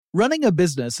Running a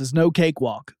business is no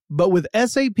cakewalk, but with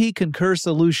SAP Concur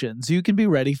Solutions, you can be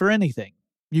ready for anything.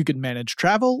 You can manage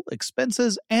travel,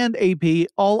 expenses, and AP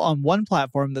all on one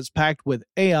platform that's packed with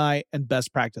AI and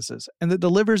best practices, and that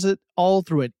delivers it all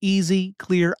through an easy,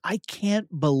 clear, I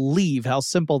can't believe how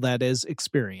simple that is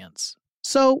experience.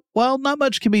 So, while not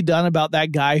much can be done about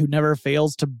that guy who never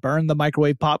fails to burn the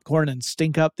microwave popcorn and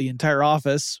stink up the entire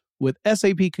office, with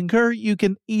SAP Concur, you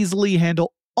can easily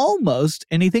handle almost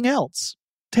anything else.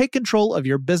 Take control of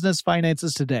your business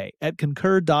finances today at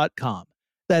Concur.com.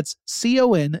 That's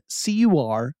CONCUR.com.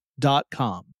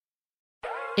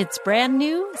 It's brand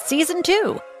new, Season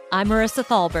 2. I'm Marissa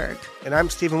Thalberg. And I'm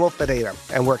Stephen Wolf Pereira,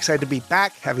 and we're excited to be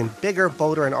back having bigger,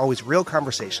 bolder, and always real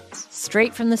conversations.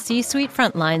 Straight from the C-suite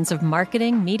front lines of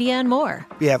marketing, media, and more.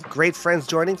 We have great friends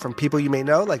joining from people you may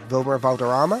know, like Wilmer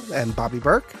Valderrama and Bobby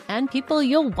Burke. And people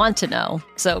you'll want to know.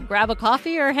 So grab a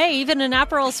coffee or, hey, even an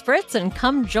Aperol Spritz and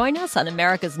come join us on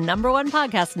America's #1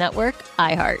 podcast network,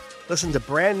 iHeart. Listen to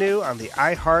Brand New on the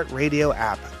iHeartRadio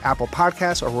app, Apple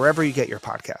Podcasts, or wherever you get your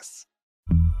podcasts.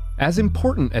 As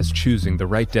important as choosing the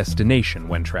right destination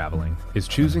when traveling is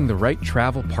choosing the right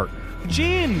travel partner.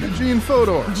 Gene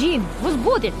Fodor. Gene, was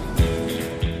good.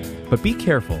 But be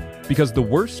careful, because the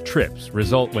worst trips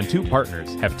result when two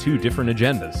partners have two different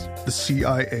agendas. The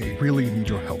CIA really need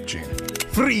your help, Gene.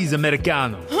 Freeze,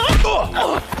 Americano.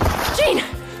 Gene,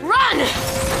 run!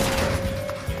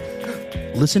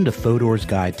 Listen to Fodor's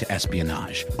Guide to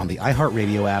Espionage on the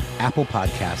iHeartRadio app, Apple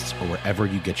Podcasts, or wherever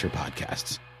you get your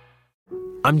podcasts.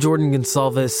 I'm Jordan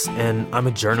Gonsalves, and I'm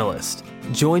a journalist.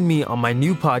 Join me on my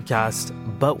new podcast,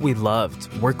 But We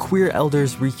Loved, where queer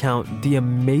elders recount the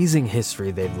amazing history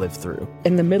they've lived through.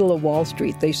 In the middle of Wall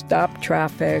Street, they stopped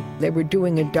traffic. They were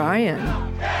doing a die-in.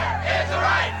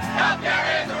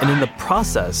 And in the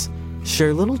process,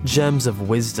 share little gems of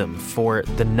wisdom for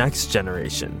the next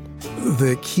generation.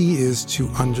 The key is to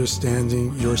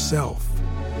understanding yourself,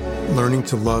 learning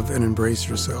to love and embrace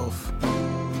yourself.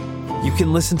 You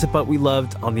can listen to But We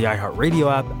Loved on the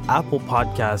iHeartRadio app, Apple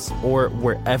Podcasts, or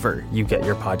wherever you get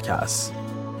your podcasts.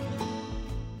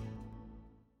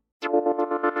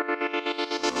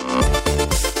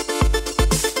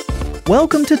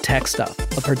 Welcome to Tech Stuff,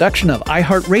 a production of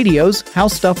iHeartRadio's How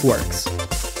Stuff Works.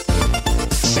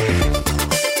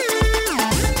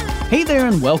 Hey there,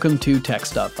 and welcome to Tech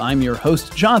Stuff. I'm your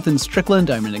host, Jonathan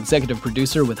Strickland. I'm an executive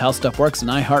producer with How Stuff Works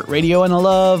and iHeartRadio, and I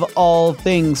love all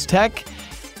things tech.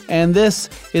 And this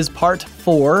is part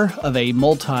 4 of a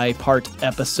multi-part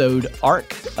episode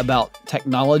arc about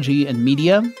technology and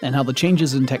media and how the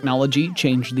changes in technology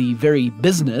change the very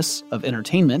business of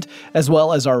entertainment, as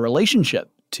well as our relationship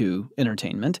to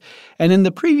entertainment. And in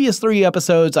the previous 3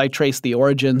 episodes, I traced the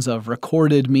origins of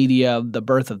recorded media, the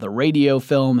birth of the radio,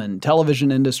 film, and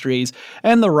television industries,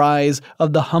 and the rise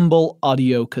of the humble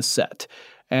audio cassette.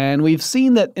 And we've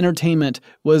seen that entertainment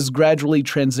was gradually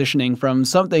transitioning from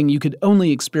something you could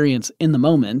only experience in the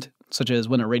moment, such as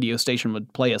when a radio station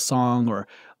would play a song or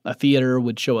a theater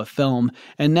would show a film.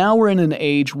 And now we're in an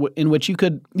age in which you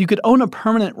could own a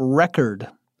permanent record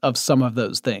of some of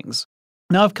those things.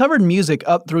 Now, I've covered music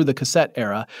up through the cassette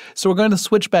era, so we're going to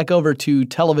switch back over to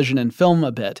television and film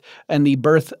a bit and the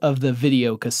birth of the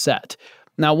video cassette.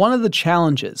 Now, one of the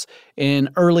challenges in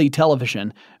early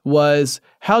television was,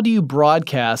 how do you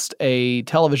broadcast a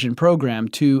television program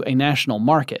to a national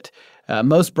market?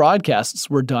 Most broadcasts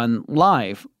were done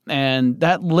live, and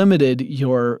that limited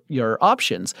your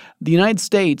options. The United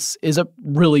States is a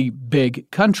really big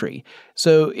country.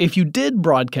 So if you did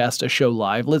broadcast a show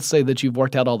live, let's say that you've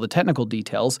worked out all the technical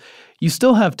details, you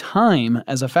still have time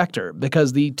as a factor,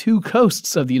 because the 2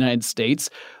 coasts of the United States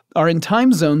are in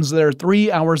time zones that are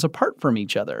 3 hours apart from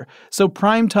each other. So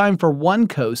prime time for one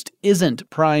coast isn't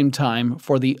prime time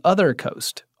for the other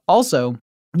coast. Also,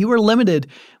 you were limited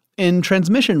in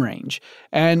transmission range.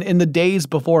 And in the days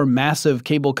before massive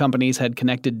cable companies had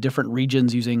connected different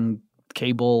regions using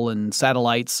cable and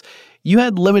satellites, you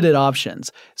had limited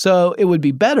options. So it would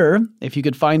be better if you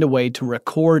could find a way to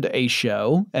record a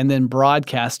show and then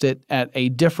broadcast it at a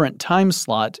different time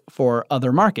slot for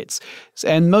other markets.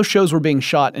 And most shows were being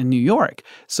shot in New York.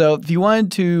 So if you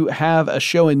wanted to have a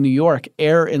show in New York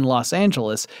air in Los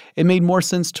Angeles, it made more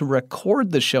sense to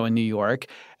record the show in New York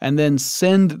and then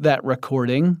send that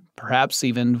recording, perhaps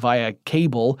even via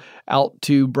cable, out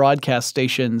to broadcast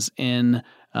stations in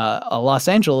Los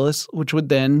Angeles, which would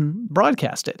then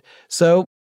broadcast it. So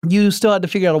you still had to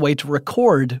figure out a way to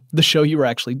record the show you were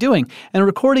actually doing. And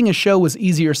recording a show was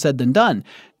easier said than done.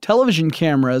 Television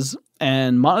cameras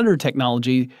and monitor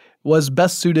technology was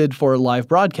best suited for live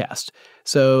broadcast.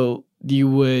 So You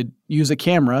would use a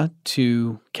camera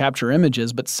to capture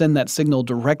images, but send that signal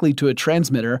directly to a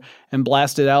transmitter and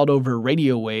blast it out over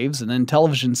radio waves, and then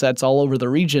television sets all over the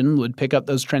region would pick up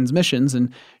those transmissions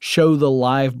and show the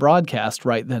live broadcast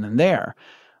right then and there.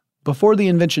 Before the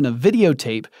invention of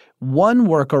videotape, one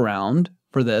workaround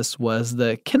for this was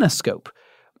the kinescope.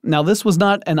 Now, this was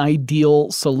not an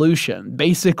ideal solution.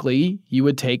 Basically, you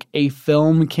would take a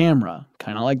film camera,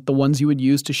 kind of like the ones you would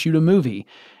use to shoot a movie,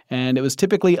 and it was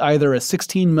typically either a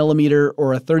 16mm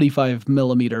or a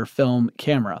 35mm film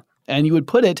camera. And you would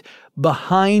put it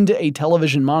behind a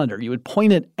television monitor. You would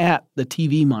point it at the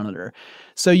TV monitor.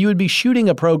 So you would be shooting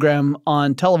a program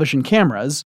on television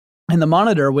cameras, and the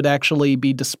monitor would actually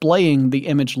be displaying the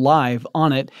image live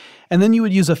on it. And then you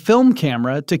would use a film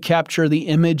camera to capture the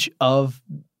image of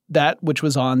that which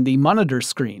was on the monitor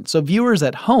screen. So viewers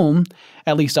at home,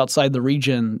 at least outside the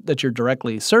region that you're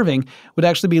directly serving, would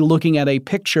actually be looking at a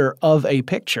picture of a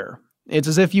picture. It's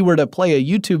as if you were to play a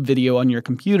YouTube video on your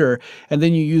computer and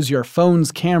then you use your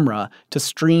phone's camera to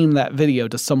stream that video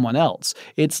to someone else.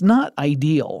 It's not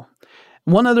ideal.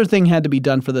 One other thing had to be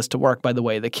done for this to work, by the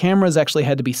way. The cameras actually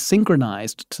had to be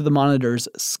synchronized to the monitor's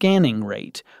scanning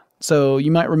rate. So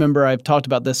you might remember I've talked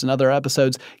about this in other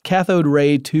episodes. Cathode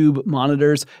ray tube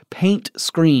monitors paint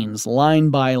screens line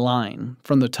by line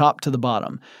from the top to the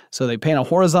bottom. So they paint a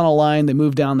horizontal line, they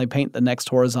move down, they paint the next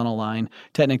horizontal line.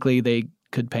 Technically, they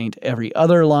could paint every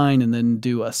other line and then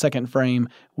do a second frame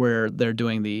where they're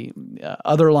doing the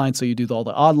other line. So you do all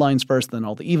the odd lines first, then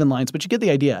all the even lines. But you get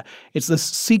the idea. It's this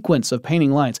sequence of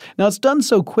painting lines. Now, it's done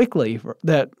so quickly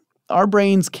that our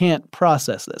brains can't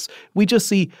process this. We just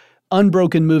see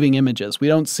unbroken moving images. We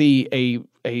don't see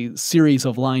a series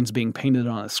of lines being painted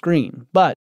on a screen.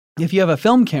 But if you have a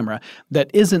film camera that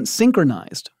isn't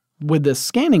synchronized with this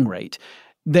scanning rate,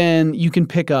 then you can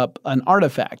pick up an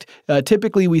artifact.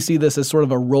 Typically, we see this as sort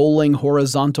of a rolling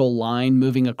horizontal line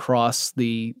moving across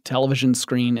the television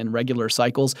screen in regular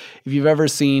cycles. If you've ever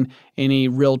seen any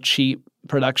real cheap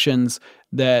productions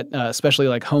that, especially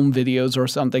like home videos or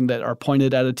something that are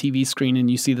pointed at a TV screen and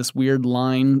you see this weird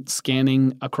line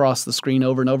scanning across the screen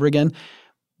over and over again,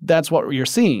 that's what you're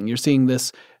seeing. You're seeing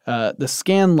this the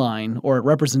scan line or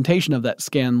representation of that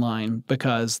scan line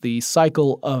because the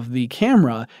cycle of the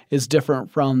camera is different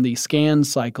from the scan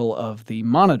cycle of the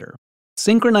monitor.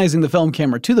 Synchronizing the film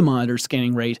camera to the monitor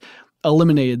scanning rate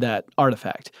eliminated that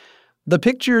artifact. The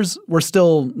pictures were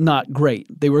still not great.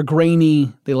 They were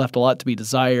grainy. They left a lot to be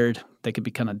desired. They could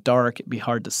be kind of dark. It'd be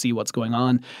hard to see what's going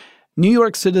on. New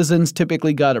York citizens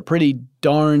typically got a pretty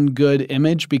darn good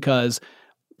image because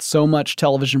so much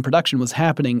television production was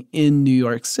happening in New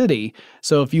York City.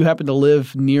 So if you happened to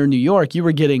live near New York, you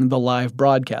were getting the live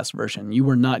broadcast version. You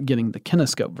were not getting the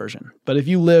kinescope version. But if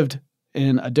you lived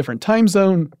in a different time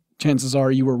zone, chances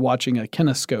are you were watching a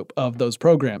kinescope of those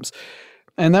programs.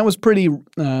 And that was pretty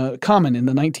common in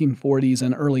the 1940s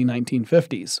and early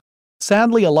 1950s.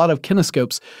 Sadly, a lot of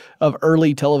kinescopes of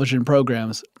early television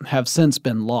programs have since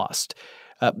been lost.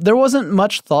 There wasn't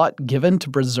much thought given to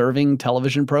preserving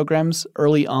television programs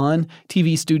early on.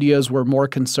 TV studios were more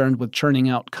concerned with churning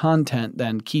out content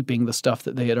than keeping the stuff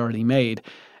that they had already made.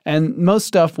 And most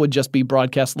stuff would just be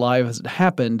broadcast live as it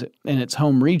happened in its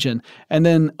home region and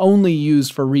then only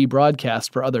used for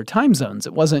rebroadcast for other time zones.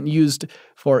 It wasn't used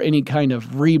for any kind of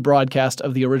rebroadcast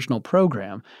of the original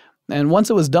program. And once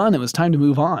it was done, it was time to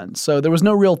move on. So there was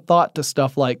no real thought to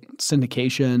stuff like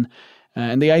syndication.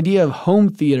 And the idea of home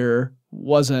theater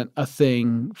wasn't a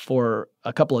thing for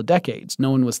a couple of decades.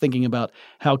 No one was thinking about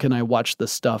how can I watch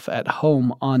this stuff at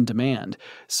home on demand.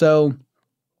 So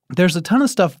there's a ton of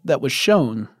stuff that was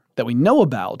shown that we know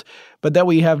about, but that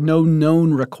we have no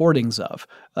known recordings of.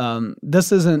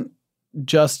 This isn't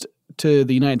just to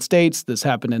the United States. This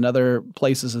happened in other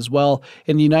places as well.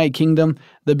 In the United Kingdom,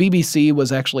 the BBC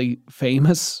was actually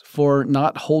famous for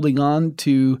not holding on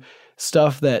to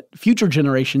stuff that future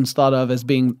generations thought of as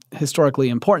being historically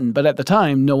important. But at the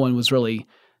time, no one was really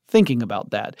thinking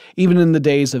about that. Even in the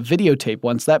days of videotape,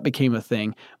 once that became a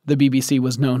thing, the BBC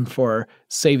was known for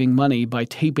saving money by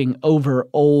taping over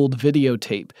old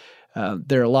videotape.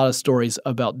 There are a lot of stories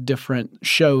about different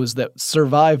shows that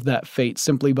survived that fate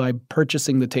simply by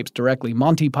purchasing the tapes directly.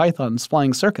 Monty Python's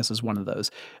Flying Circus is one of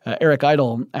those. Eric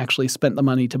Idle actually spent the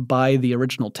money to buy the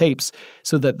original tapes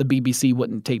so that the BBC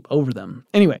wouldn't tape over them.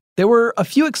 Anyway, there were a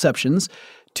few exceptions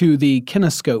to the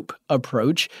kinescope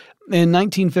approach. In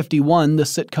 1951, the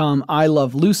sitcom I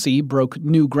Love Lucy broke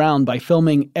new ground by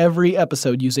filming every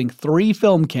episode using 3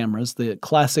 film cameras, the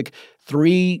classic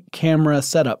 3-camera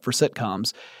setup for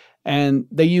sitcoms. And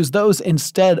they used those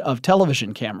instead of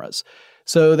television cameras.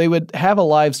 So they would have a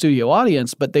live studio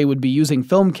audience, but they would be using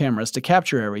film cameras to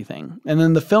capture everything. And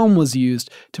then the film was used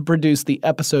to produce the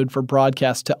episode for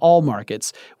broadcast to all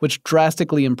markets, which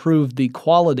drastically improved the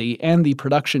quality and the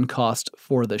production cost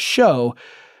for the show.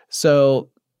 So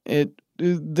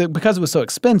because it was so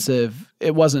expensive,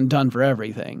 it wasn't done for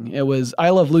everything. I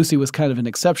Love Lucy was kind of an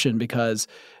exception because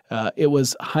it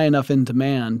was high enough in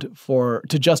demand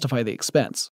to justify the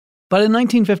expense. But in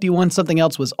 1951, something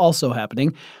else was also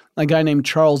happening. A guy named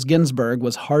Charles Ginsberg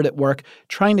was hard at work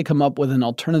trying to come up with an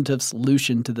alternative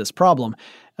solution to this problem.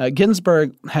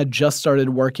 Ginsberg had just started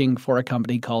working for a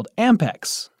company called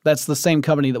Ampex. That's the same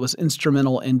company that was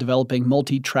instrumental in developing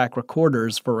multi-track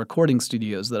recorders for recording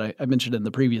studios that I mentioned in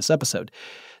the previous episode.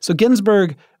 So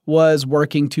Ginsberg was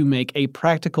working to make a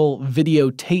practical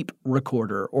videotape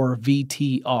recorder, or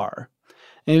VTR.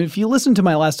 And if you listened to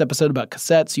my last episode about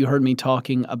cassettes, you heard me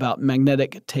talking about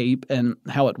magnetic tape and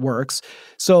how it works.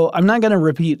 So I'm not going to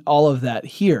repeat all of that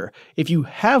here. If you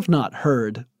have not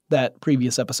heard that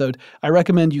previous episode, I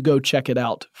recommend you go check it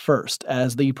out first,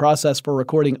 as the process for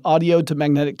recording audio to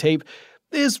magnetic tape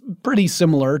is pretty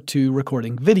similar to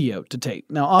recording video to tape.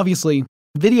 Now, obviously,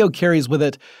 video carries with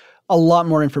it a lot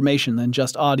more information than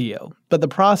just audio, but the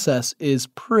process is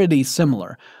pretty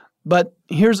similar. But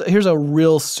here's a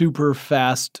real super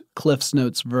fast Cliff's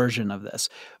Notes version of this.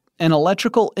 An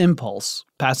electrical impulse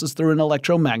passes through an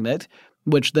electromagnet,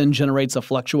 which then generates a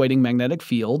fluctuating magnetic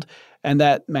field, and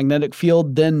that magnetic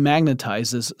field then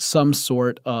magnetizes some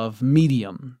sort of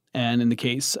medium. And in the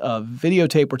case of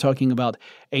videotape, we're talking about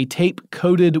a tape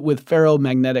coated with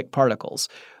ferromagnetic particles.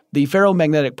 The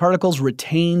ferromagnetic particles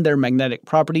retain their magnetic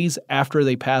properties after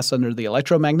they pass under the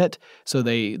electromagnet, so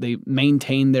they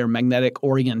maintain their magnetic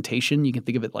orientation. You can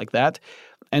think of it like that.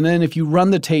 And then if you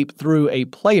run the tape through a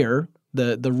player,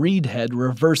 the reed head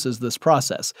reverses this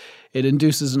process. It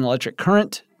induces an electric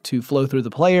current to flow through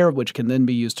the player, which can then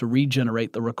be used to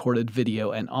regenerate the recorded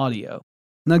video and audio.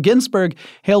 Now, Ginsberg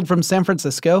hailed from San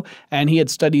Francisco, and he had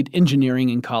studied engineering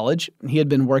in college. He had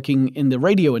been working in the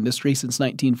radio industry since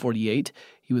 1948.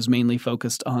 He was mainly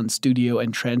focused on studio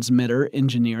and transmitter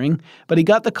engineering, but he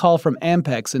got the call from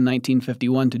Ampex in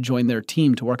 1951 to join their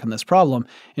team to work on this problem.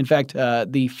 In fact,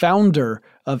 the founder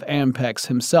of Ampex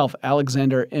himself,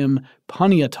 Alexander M.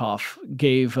 Poniatoff,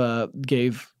 gave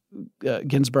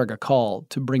Ginsberg a call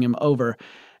to bring him over.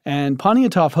 And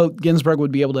Poniatoff hoped Ginsberg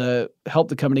would be able to help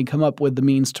the company come up with the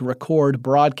means to record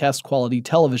broadcast-quality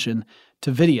television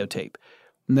to videotape.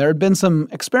 And there had been some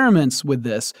experiments with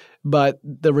this, but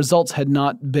the results had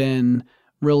not been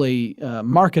really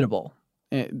marketable.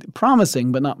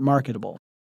 Promising, but not marketable.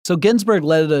 So Ginsberg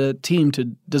led a team to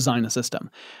design a system.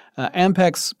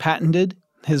 Ampex patented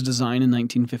his design in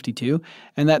 1952,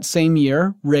 and that same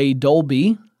year, Ray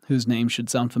Dolby, whose name should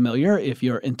sound familiar if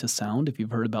you're into sound, if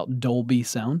you've heard about Dolby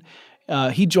sound.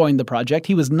 He joined the project.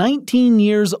 He was 19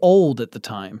 years old at the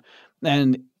time,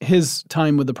 and his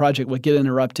time with the project would get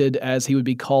interrupted as he would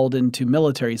be called into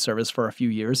military service for a few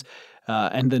years,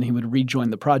 and then he would rejoin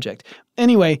the project.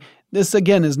 Anyway, this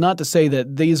again is not to say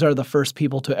that these are the first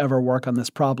people to ever work on this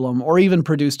problem or even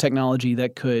produce technology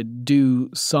that could do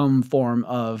some form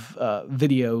of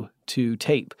video to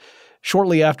tape.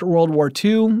 Shortly after World War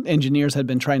II, engineers had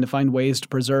been trying to find ways to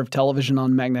preserve television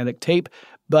on magnetic tape,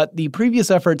 but the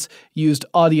previous efforts used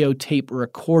audio tape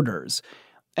recorders.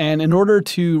 And in order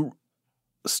to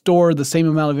store the same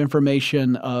amount of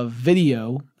information of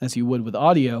video as you would with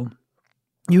audio,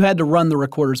 you had to run the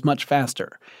recorders much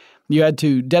faster. You had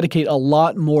to dedicate a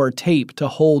lot more tape to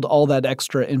hold all that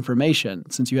extra information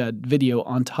since you had video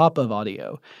on top of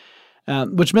audio.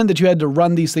 Which meant that you had to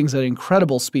run these things at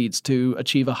incredible speeds to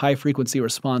achieve a high-frequency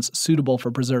response suitable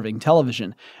for preserving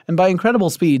television. And by incredible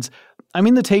speeds, I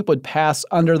mean the tape would pass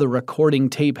under the recording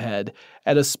tape head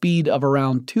at a speed of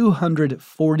around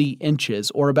 240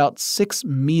 inches, or about 6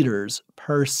 meters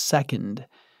per second.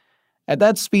 At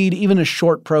that speed, even a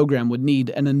short program would need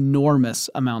an enormous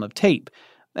amount of tape.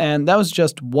 And that was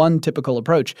just one typical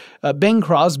approach. Bing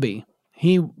Crosby,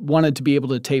 he wanted to be able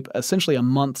to tape essentially a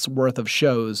month's worth of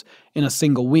shows in a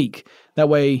single week. That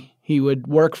way he would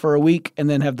work for a week and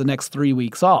then have the next 3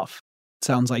 weeks off.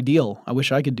 Sounds ideal. I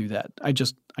wish I could do that. I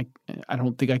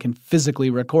don't think I can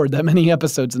physically record that many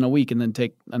episodes in a week and then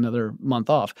take another month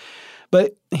off.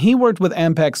 But he worked with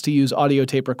Ampex to use audio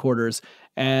tape recorders,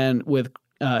 and with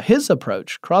his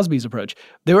approach, Crosby's approach,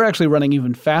 they were actually running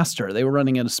even faster. They were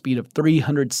running at a speed of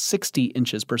 360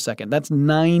 inches per second. That's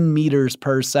 9 meters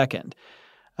per second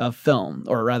of film,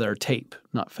 or rather tape,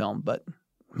 not film, but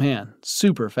Man,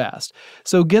 super fast.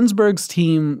 So Ginsberg's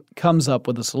team comes up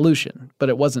with a solution, but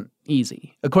it wasn't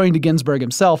easy. According to Ginsberg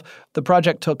himself, the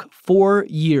project took 4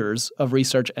 years of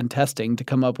research and testing to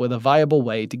come up with a viable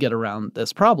way to get around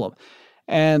this problem.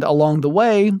 And along the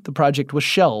way, the project was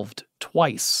shelved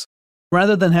twice.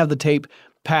 Rather than have the tape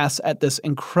pass at this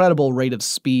incredible rate of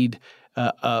speed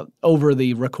over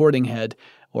the recording head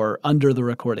or under the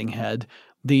recording head,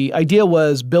 the idea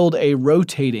was build a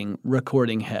rotating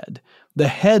recording head. The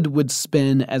head would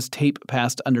spin as tape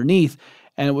passed underneath,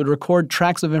 and it would record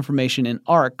tracks of information in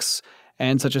arcs,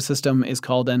 and such a system is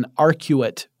called an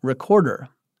arcuate recorder.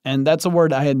 And that's a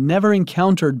word I had never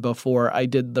encountered before I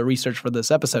did the research for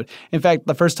this episode. In fact,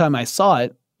 the first time I saw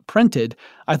it printed,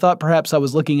 I thought perhaps I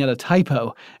was looking at a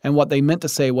typo, and what they meant to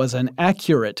say was an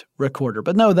accurate recorder.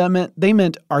 But no, they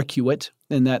meant arcuate,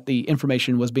 in that the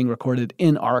information was being recorded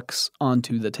in arcs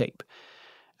onto the tape.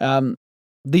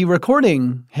 The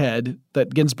recording head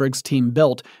that Ginsberg's team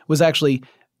built was actually,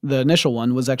 the initial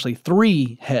one was actually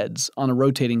 3 heads on a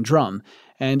rotating drum,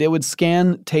 and it would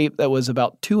scan tape that was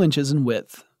about 2 inches in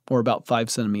width, or about 5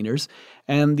 centimeters,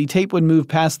 and the tape would move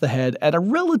past the head at a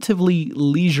relatively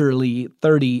leisurely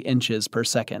 30 inches per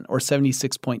second, or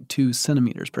 76.2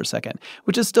 centimeters per second,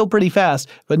 which is still pretty fast,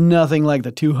 but nothing like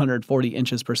the 240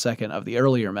 inches per second of the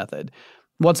earlier method.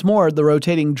 What's more, the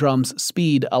rotating drum's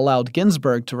speed allowed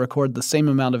Ginsberg to record the same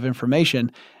amount of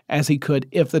information as he could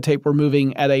if the tape were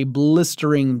moving at a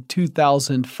blistering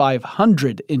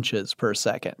 2,500 inches per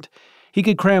second. He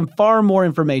could cram far more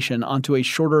information onto a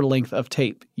shorter length of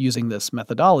tape using this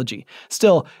methodology.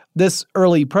 Still, this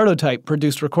early prototype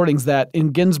produced recordings that,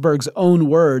 in Ginsberg's own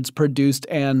words, produced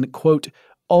an, quote,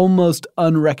 almost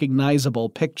unrecognizable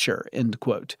picture, end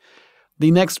quote.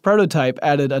 The next prototype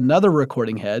added another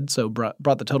recording head, so brought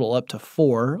the total up to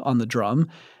 4 on the drum,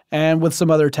 and with some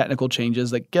other technical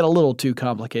changes that get a little too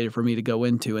complicated for me to go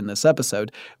into in this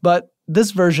episode. But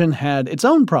this version had its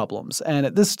own problems, and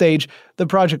at this stage, the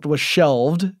project was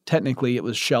shelved. Technically, it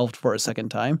was shelved for a second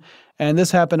time, and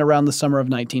this happened around the summer of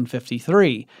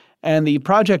 1953, and the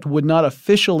project would not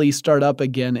officially start up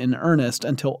again in earnest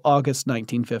until August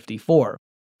 1954.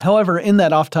 However, in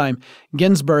that off time,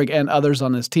 Ginsberg and others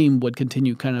on his team would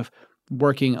continue kind of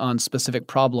working on specific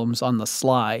problems on the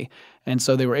sly, and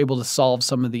so they were able to solve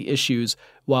some of the issues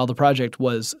while the project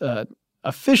was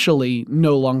officially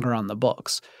no longer on the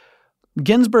books.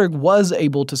 Ginsberg was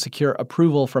able to secure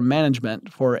approval from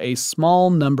management for a small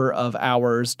number of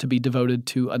hours to be devoted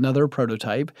to another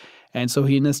prototype, and so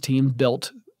he and his team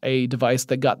built a device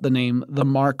that got the name the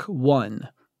Mark I.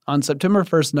 On September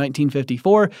 1st,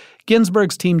 1954,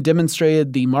 Ginsberg's team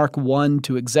demonstrated the Mark I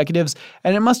to executives,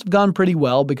 and it must have gone pretty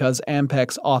well because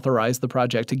Ampex authorized the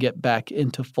project to get back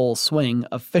into full swing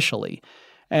officially.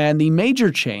 And the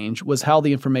major change was how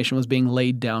the information was being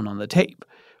laid down on the tape.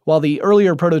 While the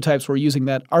earlier prototypes were using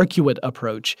that arcuate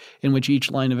approach, in which each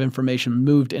line of information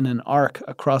moved in an arc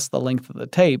across the length of the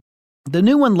tape, the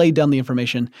new one laid down the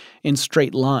information in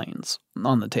straight lines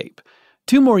on the tape.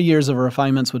 2 more years of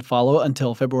refinements would follow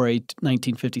until February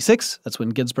 1956. That's when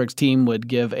Ginsberg's team would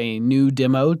give a new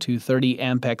demo to 30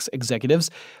 Ampex executives.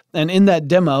 And in that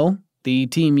demo, the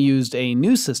team used a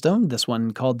new system, this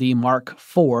one called the Mark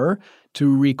IV,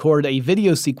 to record a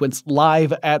video sequence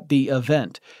live at the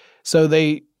event. So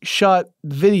they shot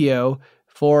video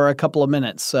for a couple of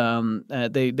minutes.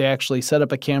 They actually set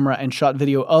up a camera and shot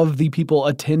video of the people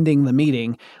attending the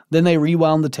meeting. Then they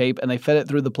rewound the tape and they fed it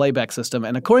through the playback system.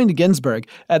 And according to Ginsberg,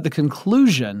 at the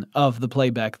conclusion of the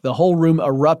playback, the whole room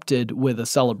erupted with a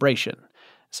celebration.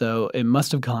 So it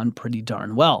must have gone pretty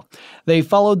darn well. They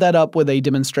followed that up with a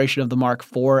demonstration of the Mark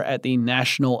IV at the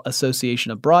National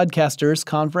Association of Broadcasters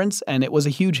conference, and it was a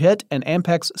huge hit, and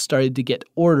Ampex started to get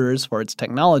orders for its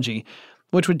technology,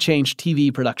 which would change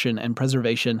TV production and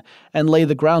preservation and lay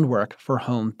the groundwork for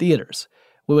home theaters.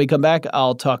 When we come back,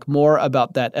 I'll talk more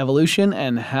about that evolution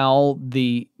and how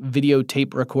the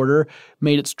videotape recorder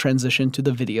made its transition to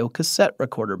the video cassette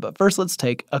recorder. But first, let's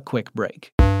take a quick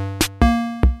break.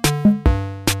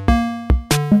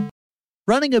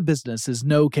 Running a business is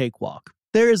no cakewalk.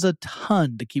 There is a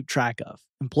ton to keep track of.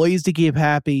 Employees to keep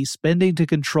happy, spending to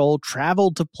control,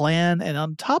 travel to plan, and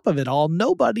on top of it all,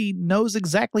 nobody knows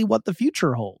exactly what the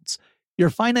future holds. Your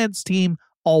finance team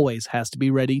always has to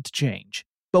be ready to change.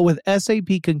 But with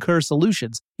SAP Concur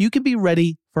Solutions, you can be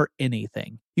ready for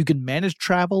anything. You can manage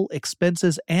travel,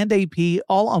 expenses, and AP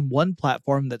all on one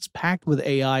platform that's packed with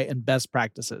AI and best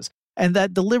practices, and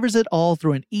that delivers it all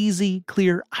through an easy,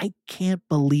 clear, I can't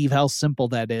believe how simple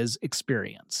that is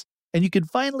experience. and you can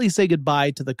finally say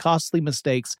goodbye to the costly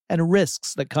mistakes and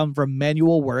risks that come from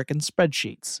manual work and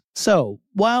spreadsheets. So,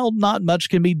 while not much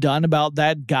can be done about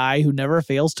that guy who never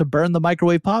fails to burn the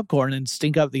microwave popcorn and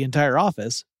stink up the entire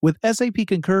office, with SAP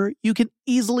Concur, you can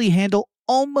easily handle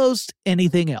almost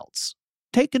anything else.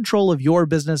 Take control of your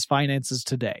business finances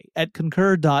today at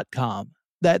Concur.com.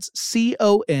 That's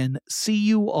CONCUR.com.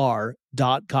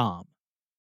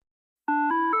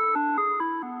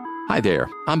 Hi there,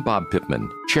 I'm Bob Pittman,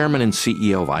 Chairman and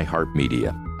CEO of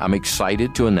iHeartMedia. I'm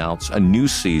excited to announce a new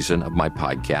season of my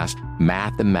podcast,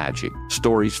 Math and Magic,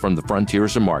 Stories from the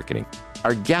Frontiers of Marketing.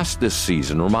 Our guests this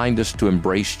season remind us to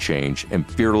embrace change and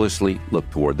fearlessly look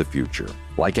toward the future.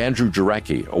 Like Andrew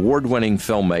Jarecki, award-winning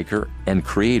filmmaker and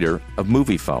creator of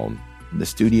Moviefone. The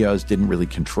studios didn't really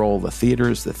control the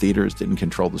theaters didn't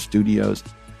control the studios.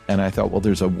 And I thought, well,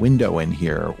 there's a window in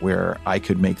here where I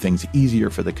could make things easier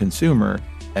for the consumer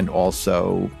and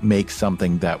also make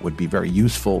something that would be very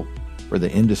useful for the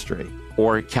industry.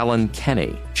 Or Kellen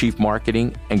Kenny, Chief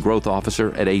Marketing and Growth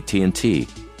Officer at AT&T,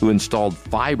 who installed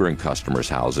fiber in customers'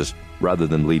 houses rather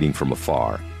than leading from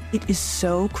afar. It is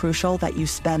so crucial that you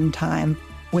spend time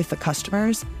with the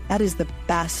customers. That is the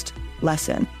best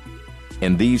lesson.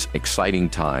 In these exciting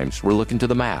times, we're looking to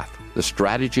the math, the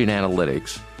strategy and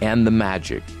analytics, and the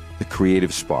magic, the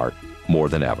creative spark, more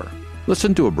than ever.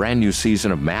 Listen to a brand new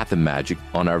season of Math and Magic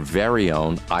on our very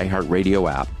own iHeartRadio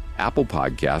app, Apple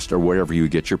Podcast, or wherever you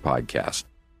get your podcast.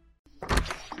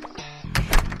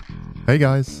 Hey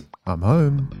guys, I'm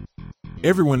home.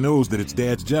 Everyone knows that it's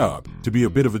Dad's job to be a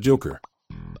bit of a joker.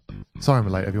 Sorry I'm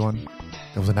late, everyone.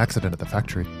 There was an accident at the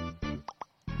factory.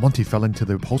 Monty fell into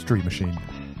the upholstery machine.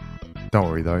 Don't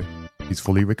worry though, he's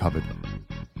fully recovered.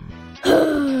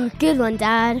 Good one,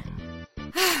 Dad.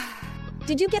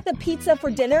 Did you get the pizza for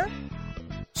dinner?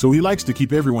 So he likes to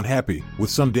keep everyone happy with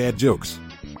some dad jokes.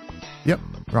 Yep,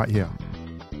 right here.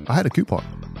 I had a coupon,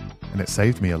 and it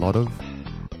saved me a lot of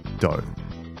dough.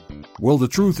 Well, the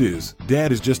truth is,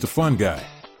 Dad is just a fun guy.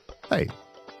 Hey,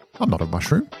 I'm not a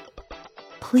mushroom.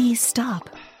 Please stop.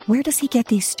 Where does he get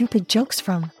these stupid jokes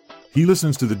from? He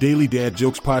listens to the Daily Dad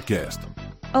Jokes podcast.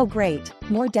 Oh, great.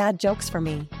 More dad jokes for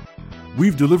me.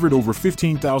 We've delivered over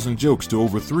 15,000 jokes to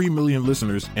over 3 million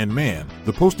listeners, and man,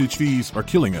 the postage fees are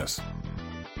killing us.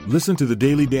 Listen to the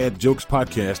Daily Dad Jokes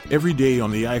podcast every day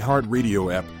on the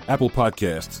iHeartRadio app, Apple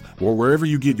Podcasts, or wherever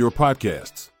you get your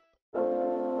podcasts.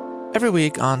 Every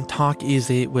week on Talk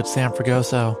Easy with Sam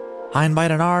Fragoso, I invite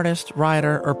an artist,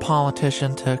 writer, or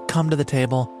politician to come to the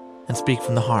table and speak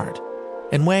from the heart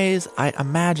in ways I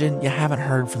imagine you haven't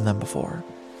heard from them before.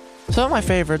 Some of my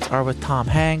favorites are with Tom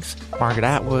Hanks, Margaret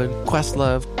Atwood,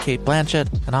 Questlove, Cate Blanchett,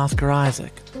 and Oscar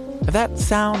Isaac. If that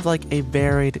sounds like a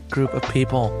varied group of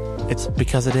people, it's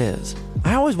because it is.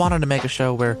 I always wanted to make a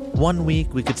show where one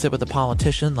week we could sit with a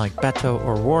politician like Beto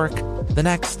O'Rourke, the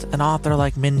next an author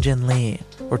like Min Jin Lee,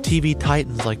 or TV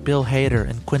titans like Bill Hader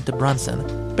and Quinta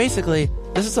Brunson. Basically,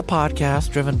 this is a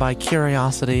podcast driven by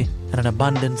curiosity and an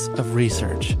abundance of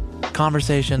research.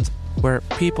 Conversations where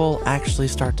people actually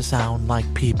start to sound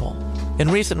like people. In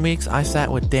recent weeks, I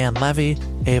sat with Dan Levy,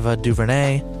 Ava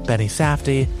DuVernay, Benny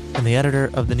Safdie, and the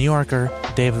editor of The New Yorker,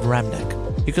 David Remnick.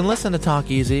 You can listen to Talk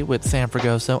Easy with Sam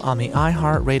Fragoso on the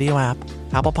iHeartRadio app,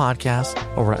 Apple Podcasts,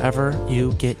 or wherever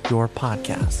you get your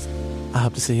podcasts. I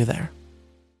hope to see you there.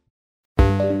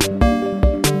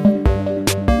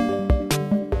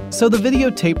 So the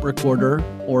videotape recorder,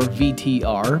 or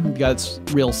VTR, got its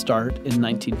real start in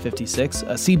 1956.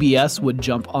 CBS would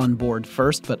jump on board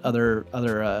first, but other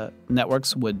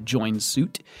networks would join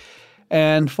suit.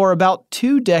 And for about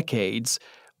 2 decades,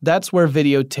 that's where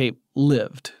videotape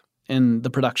lived, in the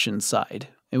production side.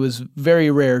 It was very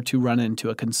rare to run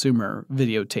into a consumer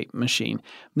videotape machine.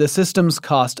 The systems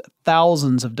cost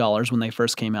thousands of dollars when they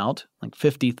first came out, like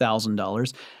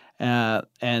 $50,000.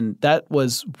 And that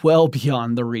was well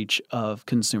beyond the reach of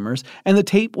consumers. And the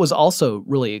tape was also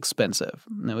really expensive.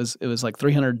 It was like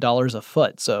 $300 a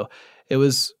foot. So it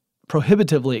was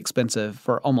prohibitively expensive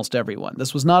for almost everyone.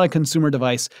 This was not a consumer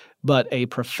device, but a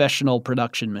professional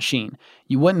production machine.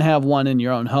 You wouldn't have one in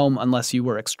your own home unless you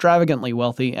were extravagantly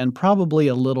wealthy and probably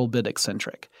a little bit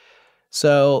eccentric.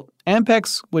 So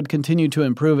Ampex would continue to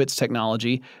improve its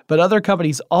technology, but other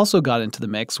companies also got into the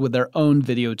mix with their own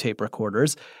videotape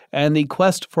recorders, and the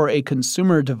quest for a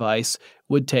consumer device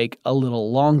would take a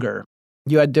little longer.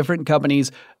 You had different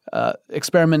companies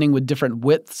experimenting with different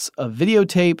widths of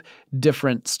videotape,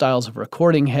 different styles of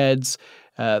recording heads.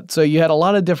 So you had a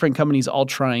lot of different companies all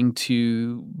trying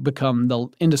to become the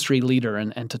industry leader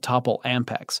and to topple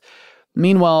Ampex.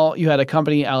 Meanwhile, you had a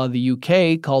company out of the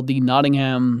UK called the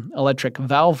Nottingham Electric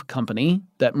Valve Company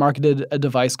that marketed a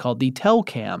device called the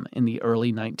Telcam in the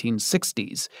early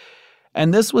 1960s.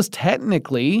 And this was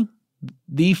technically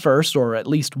the first, or at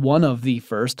least one of the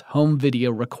first, home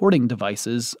video recording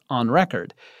devices on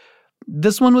record.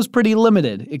 This one was pretty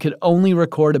limited. It could only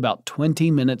record about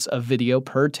 20 minutes of video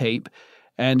per tape,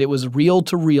 and it was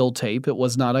reel-to-reel tape. It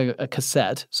was not a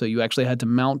cassette, so you actually had to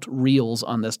mount reels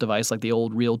on this device like the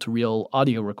old reel-to-reel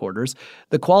audio recorders.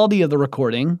 The quality of the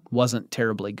recording wasn't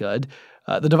terribly good.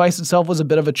 The device itself was a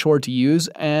bit of a chore to use,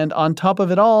 and on top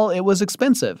of it all, it was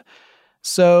expensive.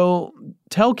 So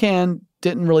Telcam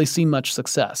didn't really see much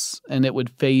success, and it would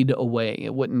fade away.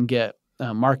 It wouldn't get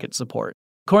market support.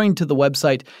 According to the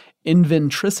website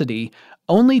Inventricity,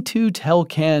 only 2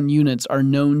 Telcam units are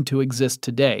known to exist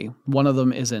today. One of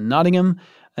them is in Nottingham,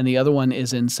 and the other one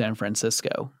is in San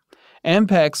Francisco.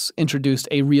 Ampex introduced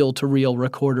a reel-to-reel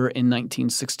recorder in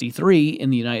 1963 in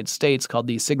the United States called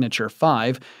the Signature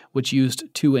 5, which used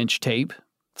 2-inch tape,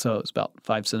 so it was about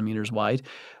 5 centimeters wide.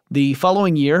 The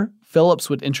following year, Philips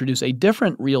would introduce a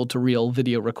different reel-to-reel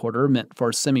video recorder meant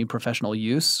for semi-professional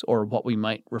use, or what we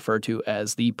might refer to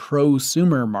as the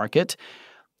prosumer market.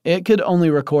 It could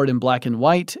only record in black and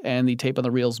white, and the tape on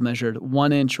the reels measured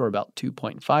 1 inch, or about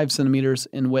 2.5 centimeters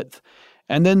in width.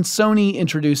 And then Sony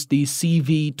introduced the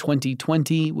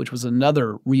CV2020, which was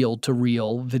another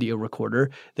reel-to-reel video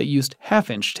recorder that used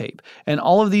half-inch tape. And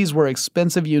all of these were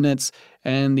expensive units,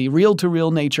 and the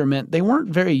reel-to-reel nature meant they weren't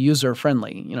very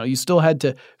user-friendly. You still had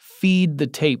to feed the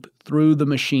tape through the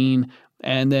machine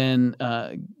and then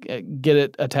get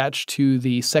it attached to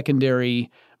the secondary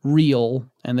reel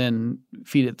and then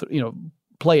feed it,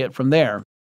 play it from there.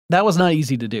 That was not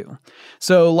easy to do.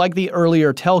 So like the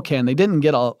earlier Telcam, they didn't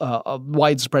get a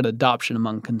widespread adoption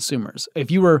among consumers.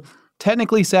 If you were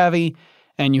technically savvy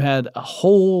and you had a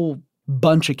whole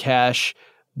bunch of cash,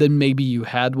 then maybe you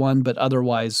had one, but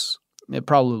otherwise it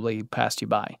probably passed you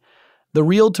by. The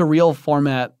reel-to-reel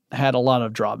format had a lot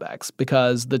of drawbacks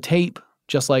because the tape,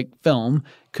 just like film,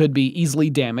 could be easily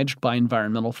damaged by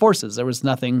environmental forces. There was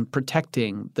nothing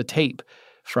protecting the tape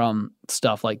from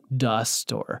stuff like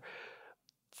dust or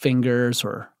fingers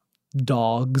or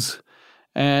dogs.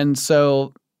 And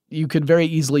so you could very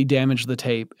easily damage the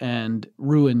tape and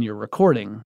ruin your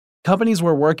recording. Companies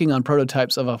were working on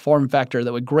prototypes of a form factor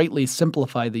that would greatly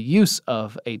simplify the use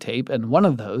of a tape, and one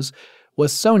of those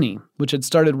was Sony, which had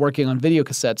started working on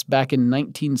videocassettes back in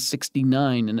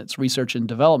 1969 in its research and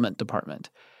development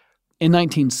department. In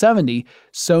 1970,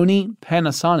 Sony,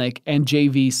 Panasonic, and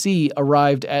JVC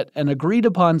arrived at an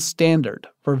agreed-upon standard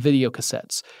for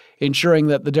videocassettes, ensuring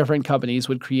that the different companies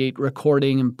would create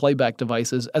recording and playback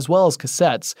devices as well as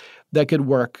cassettes that could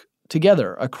work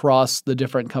together across the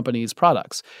different companies'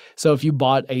 products. So if you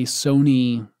bought a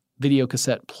Sony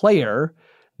videocassette player,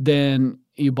 then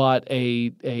you bought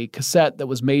a cassette that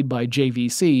was made by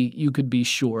JVC, you could be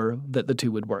sure that the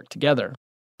two would work together.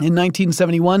 In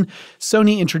 1971,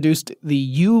 Sony introduced the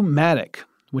U-Matic,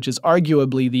 which is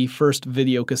arguably the first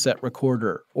videocassette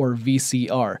recorder, or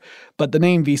VCR. But the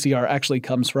name VCR actually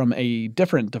comes from a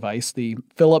different device, the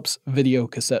Philips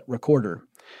videocassette recorder.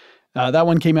 That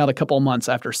one came out a couple months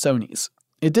after Sony's.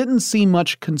 It didn't see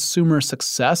much consumer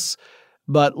success,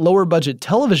 but lower-budget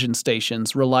television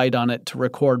stations relied on it to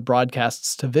record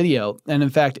broadcasts to video, and in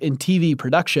fact, in TV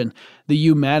production, the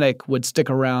U-Matic would stick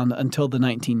around until the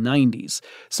 1990s.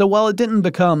 So while it didn't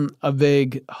become a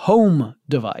big home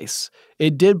device,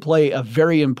 it did play a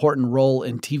very important role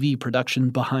in TV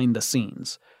production behind the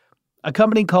scenes. A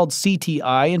company called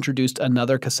CTI introduced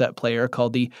another cassette player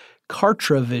called the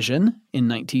Cartravision in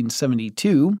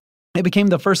 1972. It became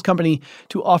the first company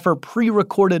to offer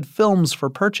pre-recorded films for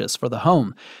purchase for the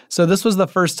home. So this was the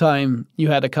first time you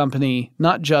had a company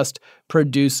not just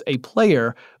produce a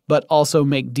player, but also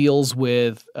make deals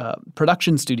with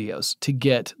production studios to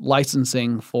get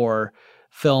licensing for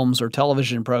films or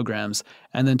television programs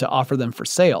and then to offer them for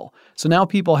sale. So now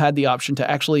people had the option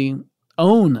to actually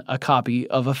own a copy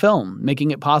of a film,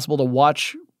 making it possible to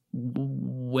watch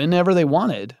whenever they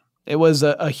wanted. It was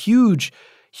a huge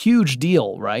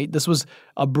deal, right? This was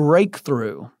a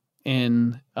breakthrough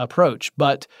in approach,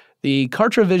 but the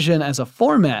Cartravision as a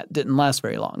format didn't last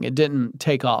very long. It didn't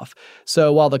take off.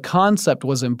 So while the concept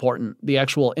was important, the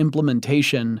actual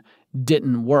implementation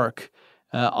didn't work.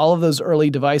 All of those early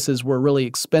devices were really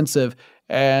expensive,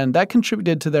 and that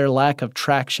contributed to their lack of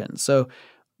traction. So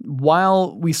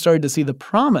while we started to see the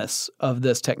promise of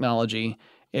this technology,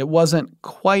 it wasn't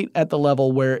quite at the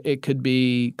level where it could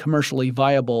be commercially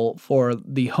viable for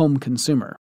the home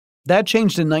consumer. That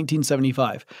changed in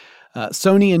 1975.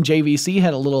 Sony and JVC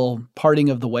had a little parting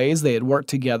of the ways. They had worked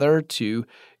together to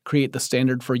create the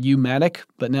standard for U-matic,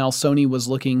 but now Sony was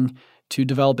looking to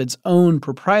develop its own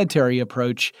proprietary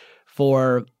approach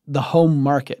for the home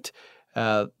market.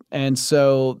 And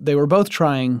so they were both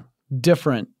trying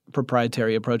different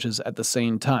proprietary approaches at the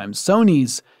same time.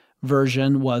 Sony's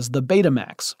version was the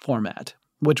Betamax format,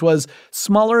 which was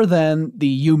smaller than the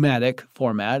U-matic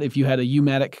format. If you had a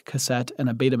U-matic cassette and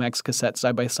a Betamax cassette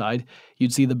side by side,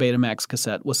 you'd see the Betamax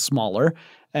cassette was smaller.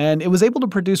 And it was able to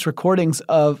produce recordings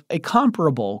of a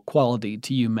comparable quality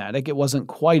to U-matic. It wasn't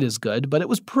quite as good, but it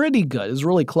was pretty good. It was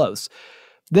really close.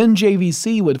 Then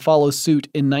JVC would follow suit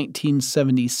in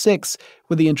 1976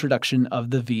 with the introduction of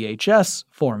the VHS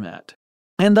format.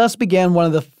 And thus began one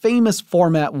of the famous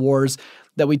format wars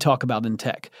that we talk about in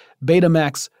tech,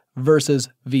 Betamax versus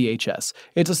VHS.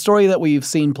 It's a story that we've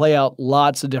seen play out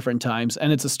lots of different times,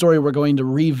 and it's a story we're going to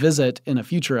revisit in a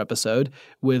future episode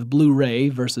with Blu-ray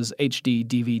versus HD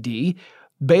DVD.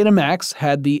 Betamax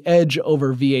had the edge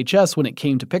over VHS when it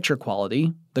came to picture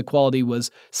quality. The quality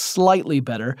was slightly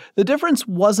better. The difference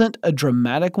wasn't a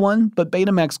dramatic one, but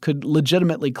Betamax could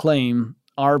legitimately claim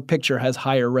our picture has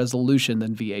higher resolution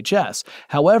than VHS.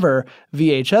 However,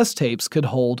 VHS tapes could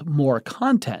hold more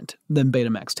content than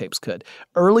Betamax tapes could.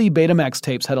 Early Betamax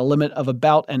tapes had a limit of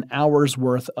about an hour's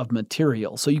worth of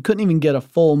material, so you couldn't even get a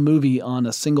full movie on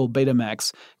a single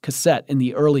Betamax cassette in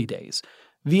the early days.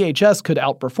 VHS could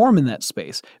outperform in that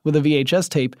space. With a VHS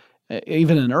tape,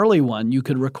 even an early one, you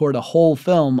could record a whole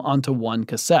film onto one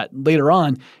cassette. Later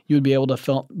on, you would be able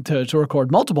to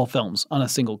record multiple films on a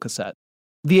single cassette.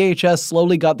 VHS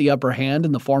slowly got the upper hand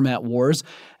in the format wars,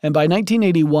 and by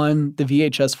 1981, the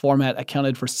VHS format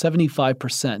accounted for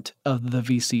 75% of the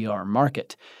VCR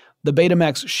market. The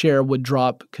Betamax share would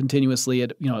drop continuously.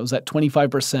 It was at 25%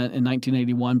 in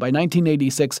 1981. By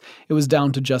 1986, it was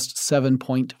down to just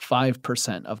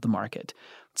 7.5% of the market.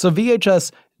 So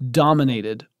VHS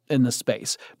dominated in the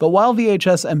space. But while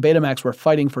VHS and Betamax were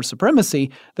fighting for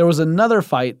supremacy, there was another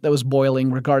fight that was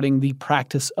boiling regarding the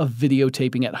practice of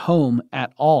videotaping at home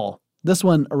at all. This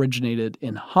one originated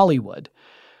in Hollywood.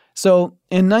 So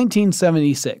in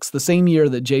 1976, the same year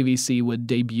that JVC would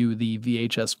debut the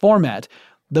VHS format,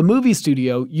 the movie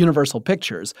studio Universal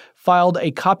Pictures filed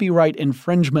a copyright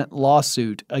infringement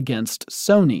lawsuit against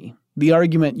Sony. The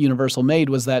argument Universal made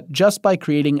was that just by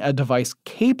creating a device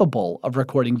capable of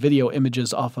recording video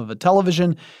images off of a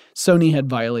television, Sony had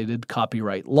violated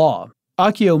copyright law.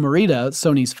 Akio Morita,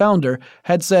 Sony's founder,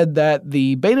 had said that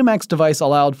the Betamax device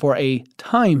allowed for a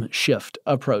time shift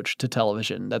approach to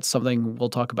television. That's something we'll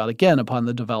talk about again upon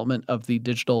the development of the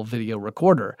digital video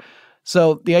recorder.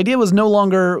 So the idea was no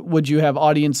longer would you have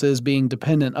audiences being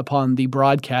dependent upon the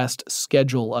broadcast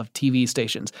schedule of TV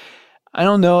stations. I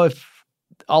don't know if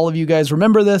all of you guys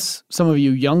remember this. Some of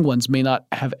you young ones may not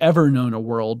have ever known a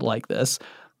world like this.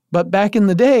 But back in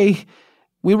the day,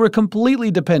 we were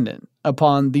completely dependent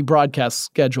upon the broadcast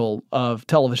schedule of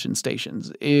television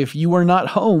stations. If you were not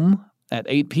home at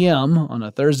 8 p.m. on a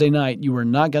Thursday night, you were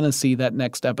not going to see that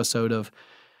next episode of,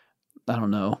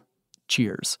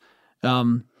 Cheers.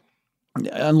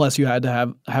 Unless you had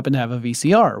to happen to have a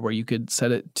VCR where you could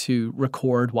set it to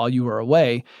record while you were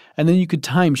away, and then you could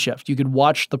time shift. You could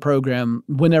watch the program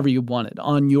whenever you wanted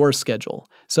on your schedule.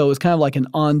 So it was kind of like an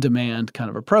on-demand kind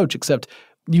of approach, except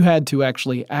you had to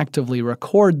actually actively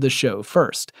record the show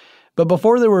first. But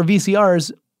before there were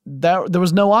VCRs, there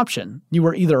was no option. You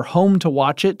were either home to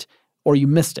watch it or you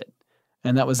missed it.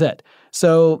 And that was it.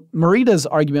 So Morita's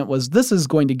argument was this is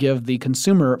going to give the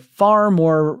consumer far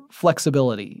more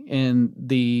flexibility in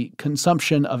the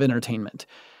consumption of entertainment.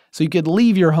 So you could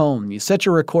leave your home, you set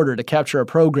your recorder to capture a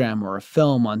program or a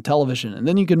film on television, and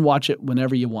then you can watch it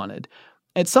whenever you wanted.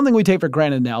 It's something we take for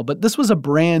granted now, but this was a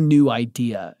brand new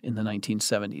idea in the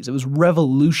 1970s. It was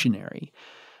revolutionary.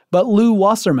 But Lew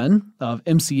Wasserman of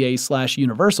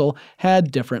MCA/Universal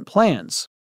had different plans.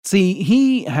 See,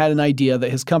 he had an idea that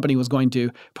his company was going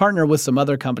to partner with some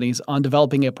other companies on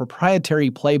developing a proprietary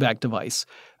playback device.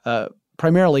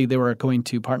 Primarily, they were going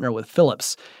to partner with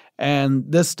Philips. And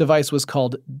this device was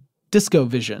called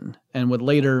DiscoVision and would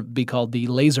later be called the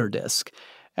Laserdisc.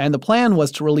 And the plan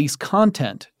was to release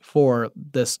content for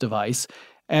this device,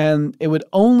 and it would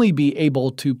only be able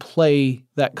to play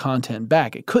that content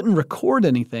back. It couldn't record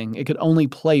anything. It could only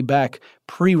play back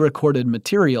pre-recorded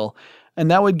material. And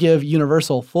that would give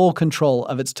Universal full control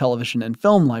of its television and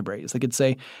film libraries. They could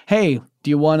say, hey, do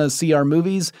you want to see our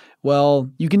movies?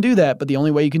 Well, you can do that, but the only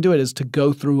way you can do it is to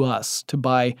go through us, to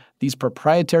buy these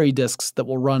proprietary discs that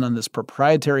will run on this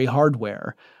proprietary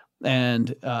hardware.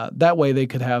 And that way they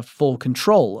could have full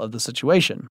control of the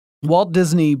situation. Walt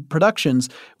Disney Productions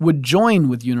would join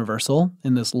with Universal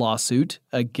in this lawsuit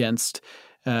against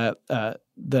the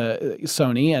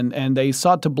Sony, and they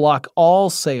sought to block all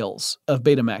sales of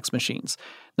Betamax machines.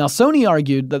 Now, Sony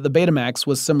argued that the Betamax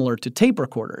was similar to tape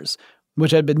recorders,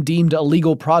 which had been deemed a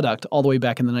legal product all the way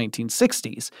back in the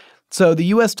 1960s. So the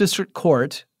U.S. District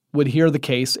Court would hear the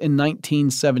case in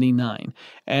 1979,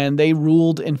 and they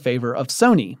ruled in favor of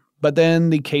Sony. But then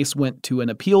the case went to an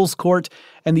appeals court,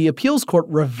 and the appeals court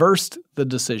reversed the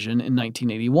decision in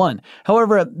 1981.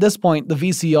 However, at this point, the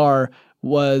VCR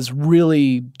was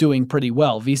really doing pretty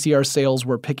well. VCR sales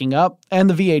were picking up, and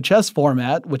the VHS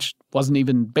format, which wasn't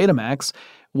even Betamax,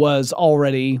 was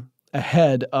already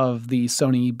ahead of the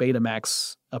Sony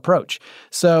Betamax approach.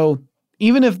 So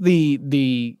even if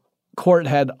the court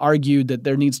had argued that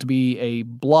there needs to be a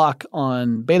block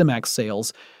on Betamax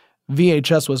sales,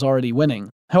 VHS was already winning.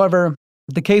 However,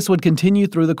 the case would continue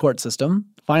through the court system,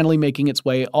 finally making its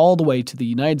way all the way to the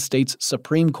United States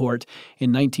Supreme Court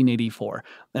in 1984.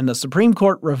 And the Supreme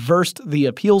Court reversed the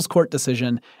appeals court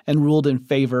decision and ruled in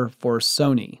favor for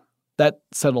Sony. That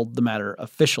settled the matter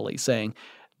officially, saying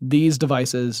these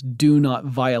devices do not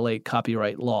violate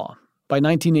copyright law. By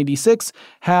 1986,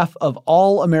 half of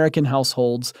all American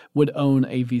households would own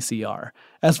a VCR.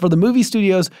 As for the movie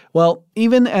studios, well,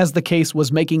 even as the case was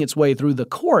making its way through the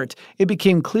court, it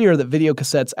became clear that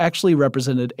videocassettes actually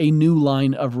represented a new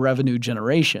line of revenue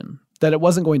generation. That it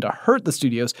wasn't going to hurt the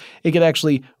studios, it could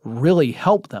actually really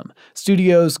help them.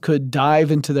 Studios could dive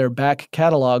into their back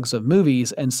catalogs of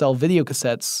movies and sell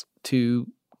videocassettes to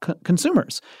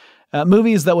consumers.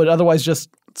 Movies that would otherwise just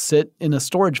sit in a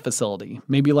storage facility,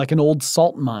 maybe like an old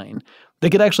salt mine. They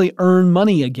could actually earn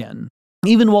money again.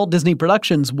 Even Walt Disney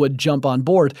Productions would jump on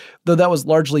board, though that was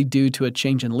largely due to a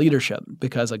change in leadership,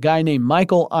 because a guy named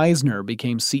Michael Eisner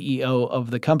became CEO of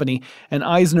the company, and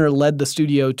Eisner led the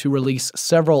studio to release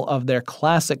several of their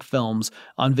classic films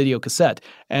on videocassette.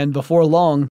 And before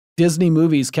long, Disney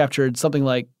movies captured something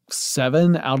like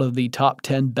 7 out of the top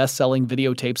 10 best-selling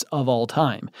videotapes of all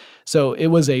time. So it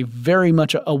was a very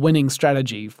much a winning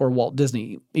strategy for Walt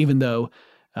Disney, even though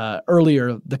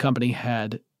earlier the company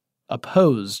had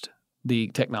opposed the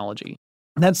technology.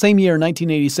 That same year,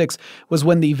 1986, was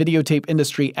when the videotape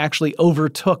industry actually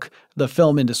overtook the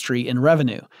film industry in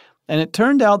revenue. And it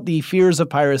turned out the fears of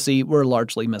piracy were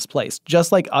largely misplaced.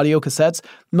 Just like audio cassettes,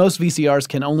 most VCRs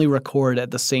can only record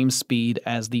at the same speed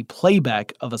as the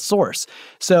playback of a source.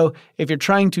 So if you're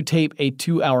trying to tape a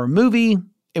 2-hour movie,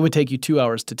 it would take you 2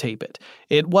 hours to tape it.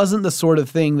 It wasn't the sort of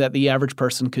thing that the average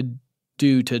person could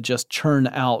do to just churn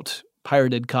out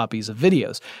pirated copies of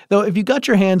videos. Though if you got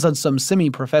your hands on some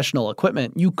semi-professional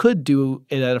equipment, you could do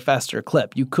it at a faster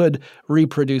clip. You could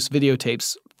reproduce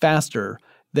videotapes faster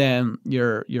than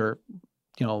your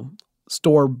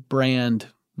store brand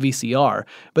VCR.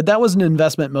 But that was an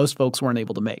investment most folks weren't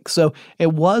able to make. So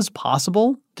it was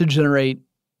possible to generate,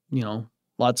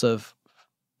 lots of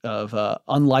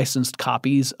unlicensed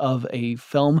copies of a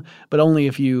film, but only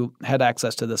if you had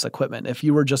access to this equipment. If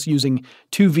you were just using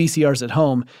 2 VCRs at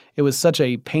home, it was such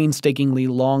a painstakingly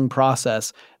long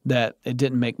process that it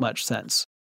didn't make much sense.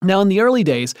 Now, in the early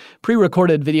days,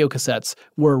 pre-recorded videocassettes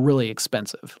were really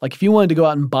expensive. Like if you wanted to go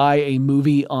out and buy a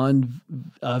movie on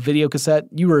a videocassette,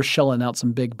 you were shelling out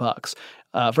some big bucks.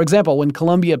 For example, when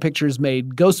Columbia Pictures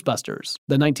made Ghostbusters,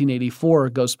 the 1984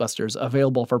 Ghostbusters,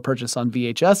 available for purchase on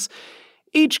VHS,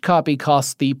 each copy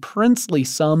cost the princely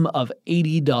sum of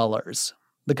 $80.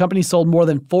 The company sold more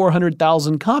than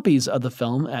 400,000 copies of the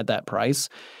film at that price.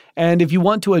 And if you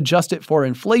want to adjust it for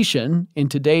inflation, in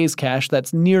today's cash,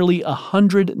 that's nearly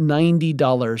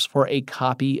 $190 for a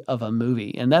copy of a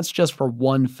movie. And that's just for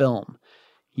one film.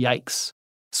 Yikes.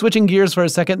 Switching gears for a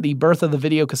second, the birth of the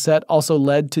videocassette also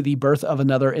led to the birth of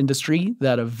another industry,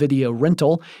 that of video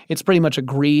rental. It's pretty much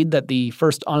agreed that the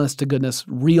first honest-to-goodness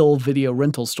real video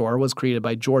rental store was created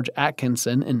by George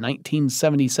Atkinson in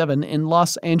 1977 in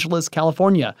Los Angeles,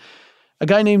 California. A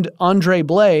guy named Andre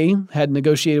Blay had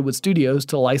negotiated with studios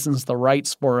to license the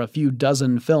rights for a few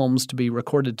dozen films to be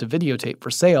recorded to videotape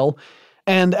for sale,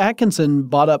 and Atkinson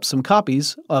bought up some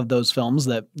copies of those films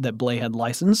that Blay had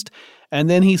licensed, and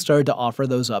then he started to offer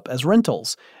those up as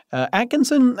rentals.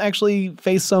 Atkinson actually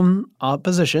faced some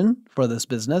opposition for this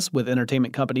business, with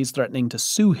entertainment companies threatening to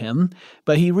sue him,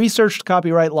 but he researched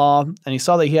copyright law, and he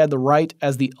saw that he had the right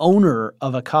as the owner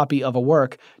of a copy of a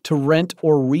work to rent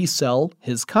or resell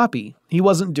his copy. He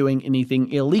wasn't doing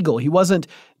anything illegal. He wasn't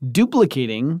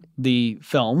duplicating the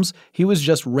films. He was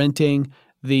just renting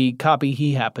the copy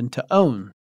he happened to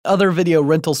own. Other video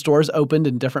rental stores opened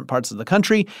in different parts of the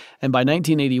country, and by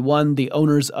 1981, the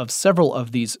owners of several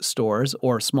of these stores,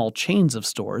 or small chains of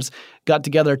stores, got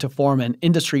together to form an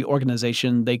industry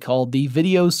organization they called the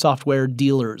Video Software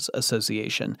Dealers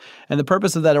Association. And the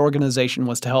purpose of that organization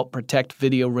was to help protect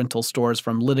video rental stores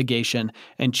from litigation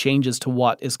and changes to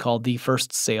what is called the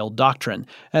first sale doctrine.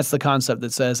 That's the concept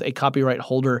that says a copyright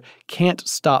holder can't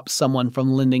stop someone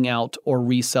from lending out or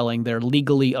reselling their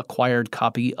legally acquired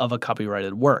copy of a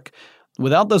copyrighted work.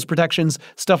 Without those protections,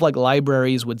 stuff like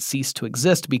libraries would cease to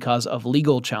exist because of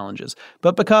legal challenges.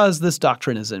 But because this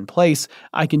doctrine is in place,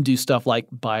 I can do stuff like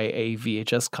buy a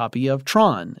VHS copy of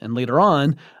Tron, and later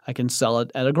on, I can sell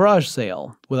it at a garage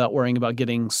sale without worrying about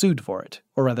getting sued for it.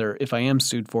 Or rather, if I am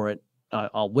sued for it,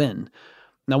 I'll win.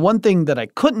 Now, one thing that I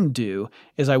couldn't do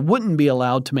is I wouldn't be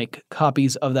allowed to make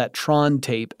copies of that Tron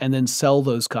tape and then sell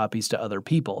those copies to other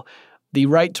people. The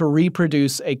right to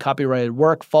reproduce a copyrighted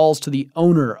work falls to the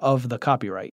owner of the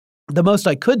copyright. The most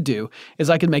I could do is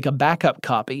I could make a backup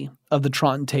copy of the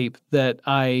Tron tape that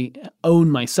I own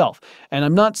myself. And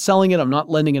I'm not selling it, I'm not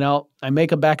lending it out. I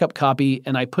make a backup copy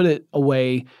and I put it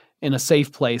away in a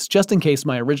safe place just in case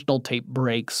my original tape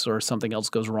breaks or something else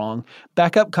goes wrong.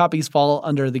 Backup copies fall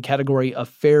under the category of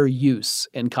fair use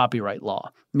in copyright law,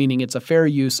 meaning it's a fair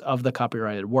use of the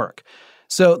copyrighted work.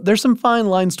 So there's some fine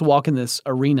lines to walk in this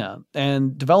arena,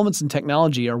 and developments in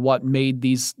technology are what made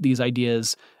these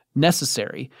ideas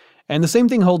necessary. And the same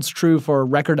thing holds true for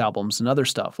record albums and other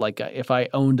stuff. Like if I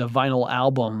owned a vinyl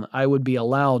album, I would be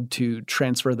allowed to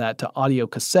transfer that to audio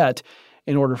cassette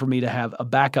in order for me to have a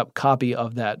backup copy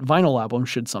of that vinyl album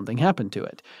should something happen to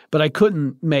it. But I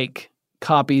couldn't make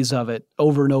copies of it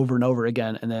over and over and over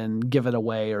again and then give it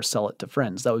away or sell it to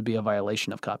friends. That would be a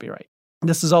violation of copyright.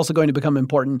 This is also going to become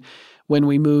important when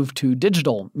we move to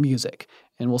digital music,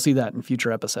 and we'll see that in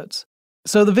future episodes.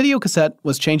 So the video cassette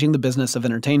was changing the business of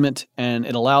entertainment, and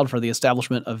it allowed for the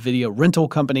establishment of video rental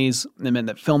companies. It meant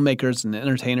that filmmakers and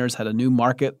entertainers had a new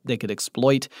market they could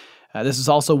exploit. This is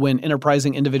also when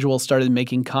enterprising individuals started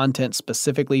making content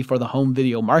specifically for the home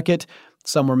video market.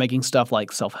 Some were making stuff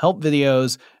like self-help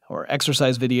videos or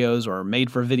exercise videos or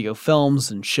made-for-video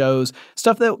films and shows.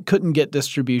 Stuff that couldn't get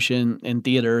distribution in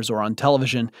theaters or on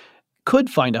television could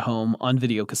find a home on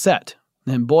video cassette.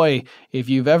 And boy, if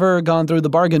you've ever gone through the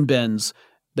bargain bins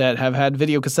that have had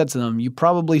video cassettes in them, you've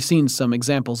probably seen some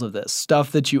examples of this,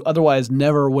 stuff that you otherwise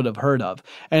never would have heard of.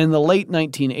 And in the late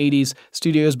 1980s,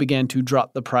 studios began to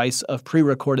drop the price of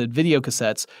pre-recorded video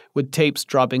cassettes, with tapes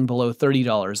dropping below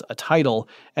 $30 a title,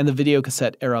 and the video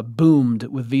cassette era boomed,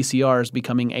 with VCRs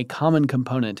becoming a common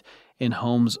component in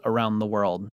homes around the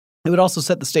world. It would also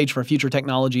set the stage for future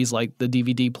technologies like the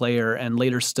DVD player and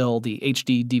later still the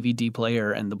HD DVD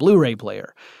player and the Blu-ray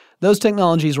player. Those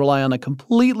technologies rely on a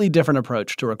completely different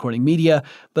approach to recording media,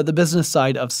 but the business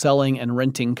side of selling and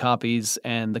renting copies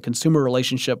and the consumer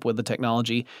relationship with the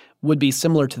technology would be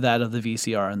similar to that of the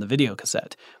VCR and the video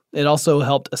cassette. It also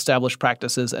helped establish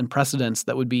practices and precedents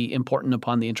that would be important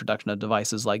upon the introduction of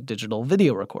devices like digital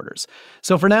video recorders.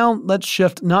 So for now, let's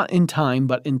shift not in time,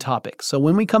 but in topic. So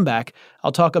when we come back,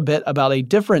 I'll talk a bit about a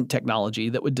different technology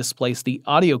that would displace the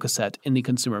audio cassette in the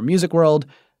consumer music world,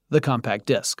 the compact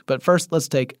disc. But first, let's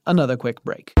take another quick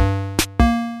break.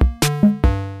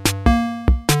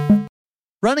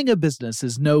 Running a business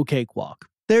is no cakewalk.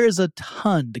 There is a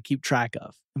ton to keep track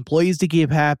of. Employees to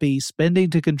keep happy, spending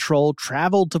to control,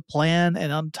 travel to plan,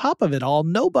 and on top of it all,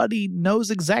 nobody knows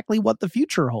exactly what the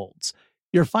future holds.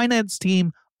 Your finance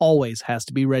team always has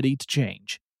to be ready to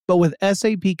change. But with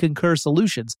SAP Concur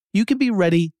Solutions, you can be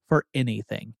ready for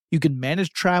anything. You can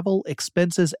manage travel,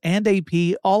 expenses, and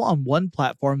AP all on one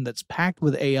platform that's packed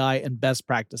with AI and best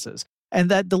practices, and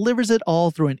that delivers it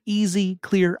all through an easy,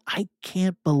 clear, I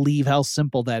can't believe how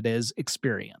simple that is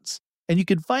experience. And you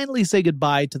can finally say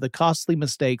goodbye to the costly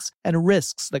mistakes and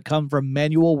risks that come from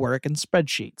manual work and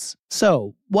spreadsheets.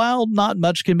 So, while not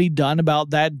much can be done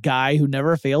about that guy who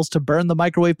never fails to burn the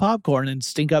microwave popcorn and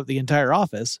stink up the entire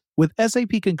office, with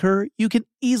SAP Concur, you can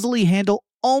easily handle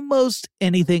almost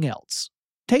anything else.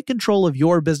 Take control of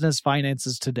your business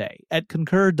finances today at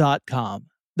Concur.com.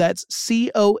 That's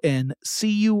CONCUR.com.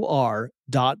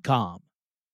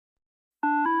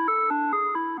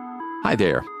 Hi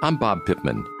there, I'm Bob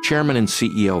Pittman, Chairman and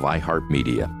CEO of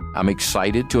iHeartMedia. I'm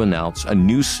excited to announce a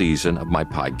new season of my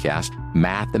podcast,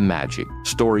 Math and Magic,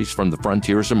 Stories from the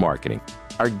Frontiers of Marketing.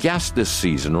 Our guests this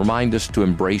season remind us to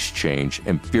embrace change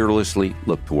and fearlessly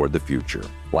look toward the future.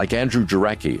 Like Andrew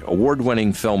Jarecki,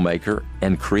 award-winning filmmaker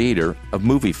and creator of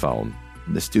Moviefone.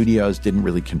 The studios didn't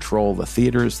really control the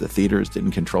theaters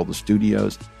didn't control the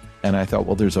studios. And I thought,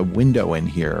 well, there's a window in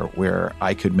here where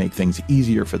I could make things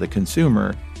easier for the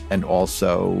consumer and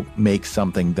also make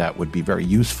something that would be very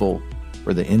useful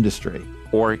for the industry.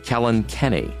 Or Kellen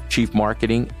Kenny, Chief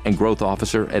Marketing and Growth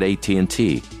Officer at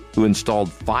AT&T, who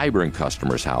installed fiber in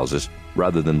customers' houses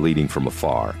rather than leading from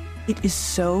afar. It is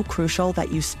so crucial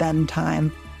that you spend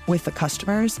time with the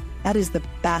customers. That is the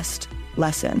best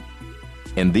lesson.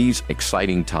 In these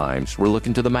exciting times, we're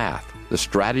looking to the math, the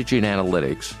strategy and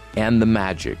analytics, and the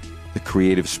magic, the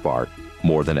creative spark,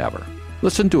 more than ever.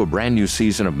 Listen to a brand new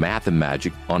season of Math and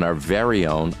Magic on our very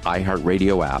own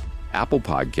iHeartRadio app, Apple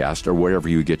Podcast, or wherever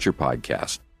you get your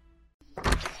podcast.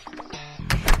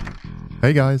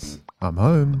 Hey guys, I'm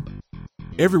home.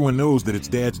 Everyone knows that it's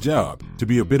Dad's job to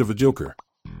be a bit of a joker.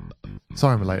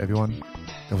 Sorry I'm late, everyone.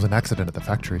 There was an accident at the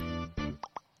factory.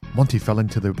 Monty fell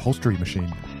into the upholstery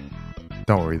machine.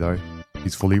 Don't worry though,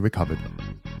 he's fully recovered.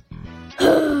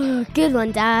 Good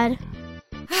one, Dad.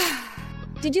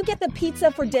 Did you get the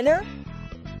pizza for dinner?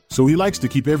 So he likes to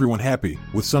keep everyone happy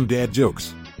with some dad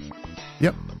jokes.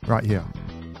 Yep, right here.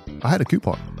 I had a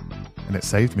coupon, and it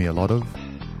saved me a lot of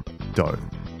dough.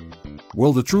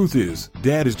 Well, the truth is,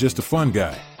 Dad is just a fun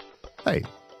guy. Hey,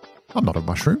 I'm not a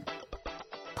mushroom.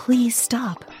 Please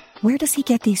stop. Where does he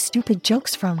get these stupid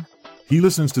jokes from? He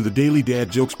listens to the Daily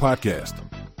Dad Jokes podcast.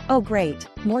 Oh, great.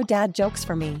 More dad jokes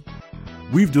for me.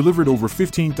 We've delivered over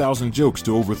 15,000 jokes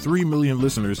to over 3 million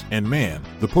listeners, and man,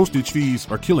 the postage fees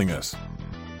are killing us.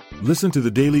 Listen to the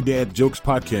Daily Dad Jokes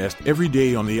podcast every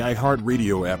day on the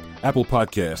iHeartRadio app, Apple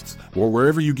Podcasts, or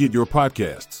wherever you get your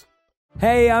podcasts.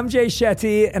 Hey, I'm Jay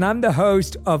Shetty, and I'm the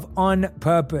host of On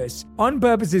Purpose. On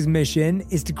Purpose's mission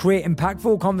is to create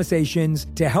impactful conversations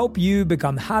to help you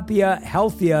become happier,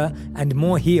 healthier, and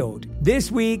more healed.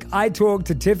 This week, I talked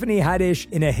to Tiffany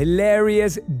Haddish in a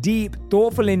hilarious, deep,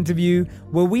 thoughtful interview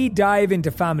where we dive into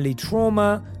family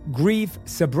trauma, grief,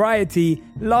 sobriety,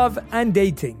 love, and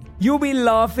dating. You'll be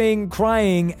laughing,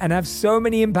 crying, and have so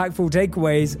many impactful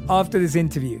takeaways after this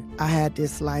interview. I had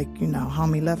this,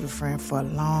 homie lover friend for a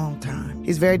long time.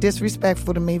 He's very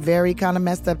disrespectful to me, very kind of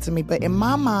messed up to me. But in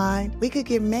my mind, we could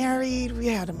get married. We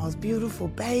had the most beautiful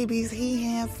babies. He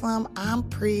handsome. I'm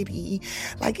pretty.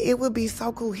 It would be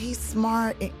so cool. He's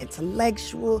smart and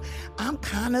intellectual. I'm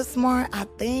kind of smart, I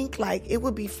think. It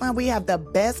would be fun. We have the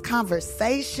best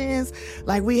conversations.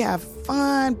 We have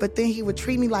fun, but then he would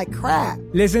treat me like crap.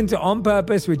 Listen to On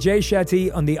Purpose with Jay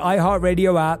Shetty on the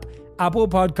iHeartRadio app, Apple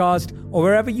Podcast, or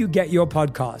wherever you get your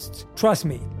podcasts. Trust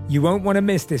me, you won't want to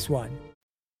miss this one.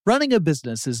 Running a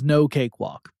business is no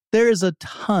cakewalk. There is a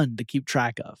ton to keep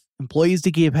track of. Employees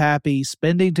to keep happy,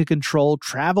 spending to control,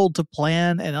 travel to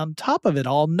plan, and on top of it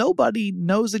all, nobody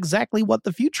knows exactly what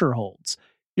the future holds.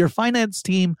 Your finance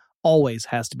team always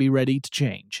has to be ready to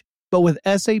change. But with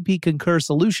SAP Concur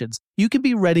Solutions, you can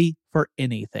be ready for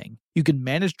anything. You can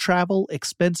manage travel,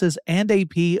 expenses, and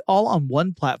AP all on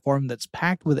one platform that's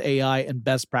packed with AI and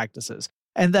best practices,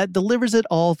 and that delivers it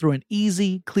all through an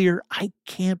easy, clear, I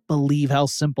can't believe how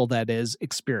simple that is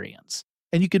experience.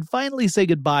 And you can finally say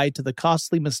goodbye to the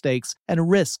costly mistakes and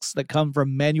risks that come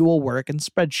from manual work and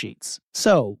spreadsheets.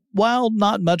 So, while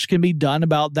not much can be done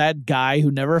about that guy who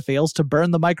never fails to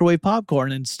burn the microwave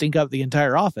popcorn and stink up the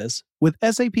entire office, with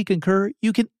SAP Concur,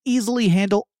 you can easily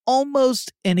handle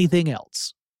almost anything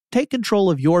else. Take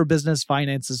control of your business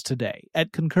finances today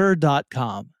at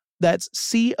Concur.com. That's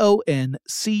CONCUR.com.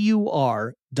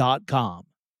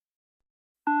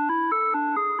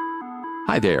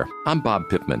 Hi there, I'm Bob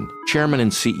Pittman, Chairman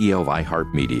and CEO of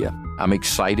iHeartMedia. I'm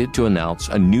excited to announce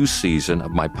a new season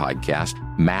of my podcast,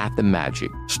 Math and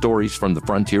Magic, Stories from the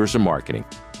Frontiers of Marketing.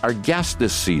 Our guests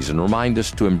this season remind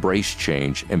us to embrace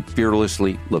change and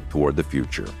fearlessly look toward the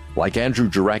future. Like Andrew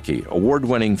Jarecki,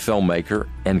 award-winning filmmaker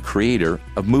and creator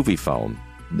of MoviePhone.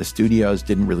 The studios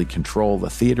didn't really control the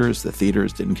theaters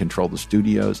didn't control the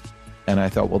studios. And I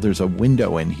thought, well, there's a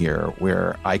window in here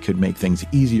where I could make things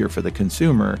easier for the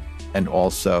consumer and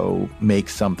also make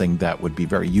something that would be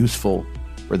very useful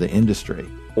for the industry.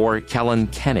 Or Kellen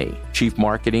Kenny, Chief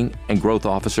Marketing and Growth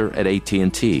Officer at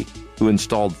AT&T, who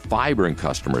installed fiber in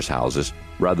customers' houses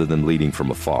rather than leading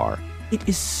from afar. It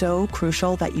is so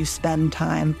crucial that you spend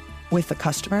time with the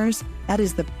customers. That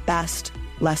is the best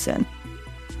lesson.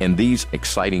 In these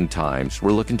exciting times,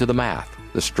 we're looking to the math,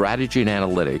 the strategy and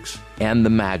analytics, and the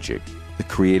magic, the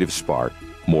creative spark,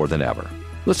 more than ever.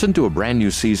 Listen to a brand new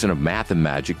season of Math and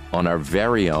Magic on our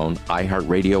very own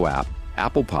iHeartRadio app,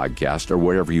 Apple Podcast, or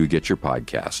wherever you get your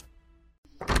podcast.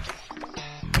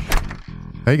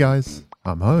 Hey guys,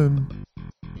 I'm home.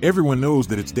 Everyone knows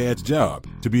that it's Dad's job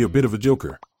to be a bit of a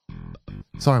joker.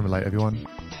 Sorry I'm late, everyone.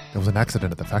 There was an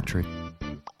accident at the factory.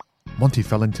 Monty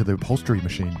fell into the upholstery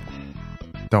machine.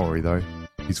 Don't worry though,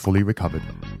 he's fully recovered.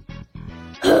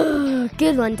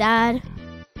 Good one, Dad.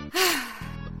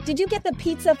 Did you get the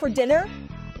pizza for dinner?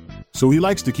 So he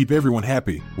likes to keep everyone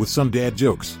happy with some dad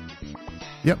jokes.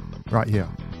 Yep, right here.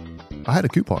 I had a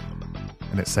coupon,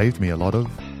 and it saved me a lot of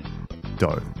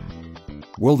dough.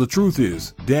 Well, the truth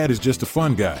is, Dad is just a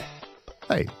fun guy.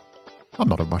 Hey, I'm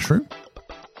not a mushroom.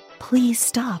 Please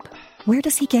stop. Where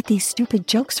does he get these stupid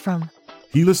jokes from?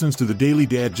 He listens to the Daily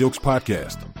Dad Jokes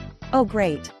podcast. Oh,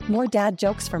 great. More dad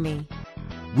jokes for me.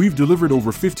 We've delivered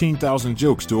over 15,000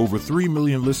 jokes to over 3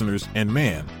 million listeners, and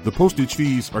man, the postage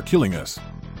fees are killing us.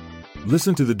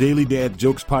 Listen to the Daily Dad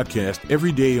Jokes podcast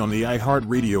every day on the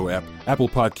iHeartRadio app, Apple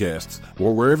Podcasts,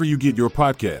 or wherever you get your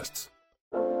podcasts.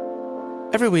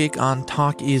 Every week on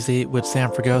Talk Easy with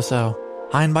Sam Fragoso,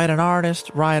 I invite an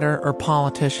artist, writer, or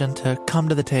politician to come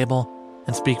to the table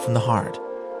and speak from the heart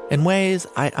in ways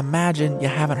I imagine you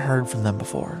haven't heard from them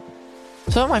before.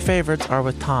 Some of my favorites are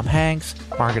with Tom Hanks,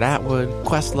 Margaret Atwood,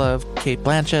 Questlove, Cate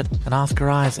Blanchett, and Oscar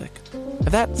Isaac. If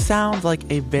that sounds like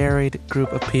a varied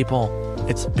group of people,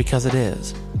 it's because it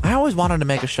is. I always wanted to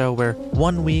make a show where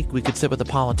one week we could sit with a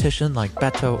politician like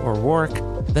Beto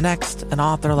O'Rourke, the next an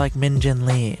author like Min Jin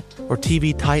Lee, or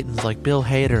TV titans like Bill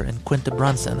Hader and Quinta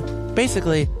Brunson.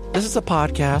 Basically, this is a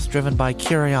podcast driven by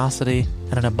curiosity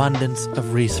and an abundance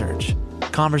of research.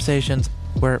 Conversations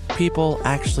where people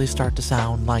actually start to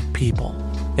sound like people.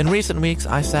 In recent weeks,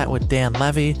 I sat with Dan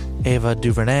Levy, Ava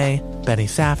DuVernay, Benny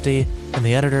Safdie, and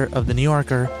the editor of The New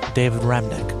Yorker, David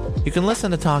Remnick. You can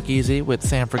listen to Talk Easy with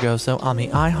Sam Fragoso on the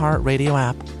iHeartRadio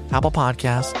app, Apple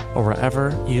Podcasts, or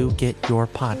wherever you get your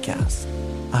podcasts.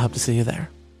 I hope to see you there.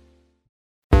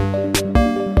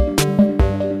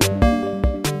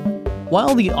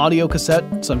 While the audio cassette,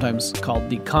 sometimes called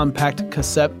the compact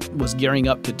cassette, was gearing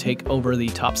up to take over the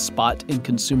top spot in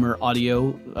consumer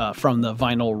audio from the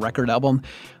vinyl record album,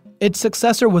 its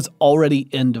successor was already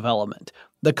in development.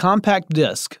 The compact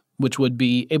disc, which would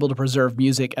be able to preserve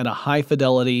music at a high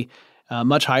fidelity,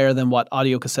 much higher than what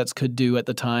audio cassettes could do at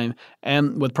the time,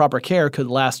 and with proper care could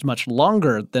last much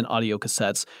longer than audio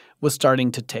cassettes, was starting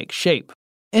to take shape.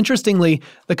 Interestingly,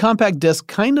 the compact disc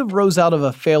kind of rose out of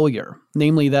a failure,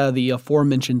 namely that of the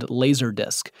aforementioned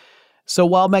Laserdisc. So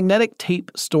while magnetic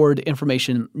tape stored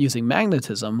information using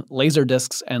magnetism,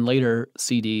 Laserdiscs and later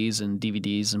CDs and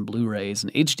DVDs and Blu-rays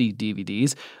and HD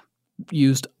DVDs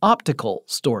used optical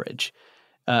storage.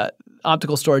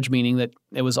 Optical storage meaning that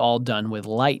it was all done with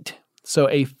light. So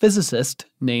a physicist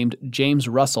named James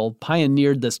Russell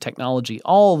pioneered this technology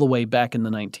all the way back in the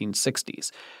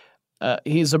 1960s.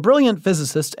 He's a brilliant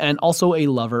physicist and also a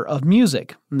lover of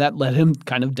music. And that led him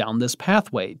kind of down this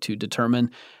pathway to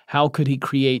determine how could he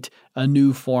create a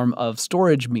new form of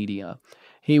storage media.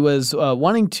 He was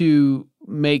wanting to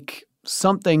make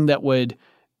something that would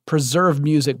preserve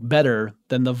music better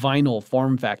than the vinyl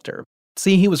form factor.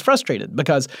 See, he was frustrated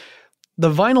because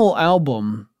the vinyl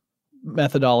album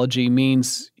methodology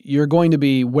means you're going to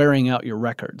be wearing out your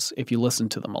records if you listen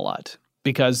to them a lot,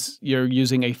 because you're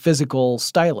using a physical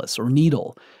stylus or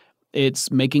needle.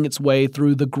 It's making its way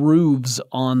through the grooves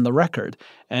on the record.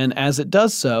 And as it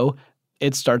does so,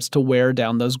 it starts to wear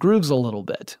down those grooves a little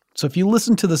bit. So if you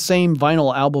listen to the same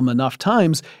vinyl album enough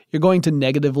times, you're going to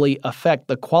negatively affect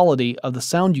the quality of the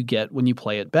sound you get when you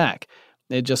play it back.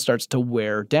 It just starts to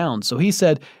wear down. So he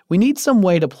said, we need some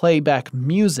way to play back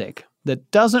music that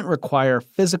doesn't require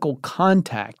physical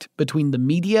contact between the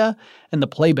media and the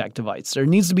playback device. There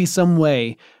needs to be some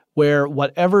way where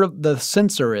whatever the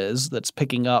sensor is that's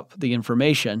picking up the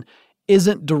information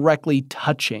isn't directly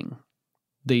touching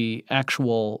the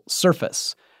actual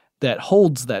surface that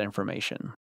holds that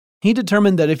information. He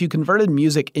determined that if you converted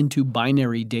music into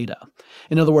binary data,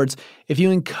 in other words, if you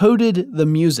encoded the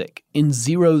music in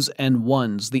zeros and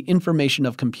ones, the information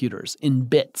of computers, in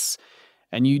bits,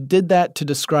 and you did that to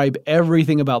describe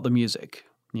everything about the music,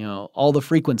 all the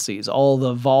frequencies, all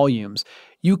the volumes,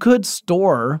 you could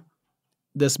store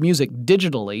this music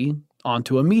digitally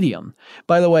onto a medium.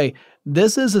 By the way,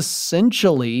 this is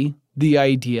essentially the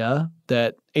idea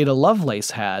that Ada Lovelace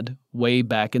had way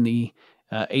back in the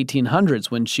 1800s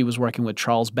when she was working with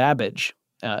Charles Babbage.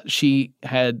 She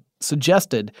had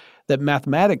suggested that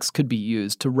mathematics could be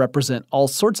used to represent all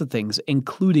sorts of things,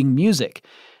 including music.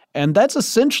 And that's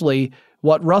essentially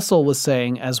what Russell was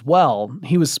saying as well.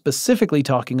 He was specifically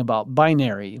talking about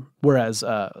binary, whereas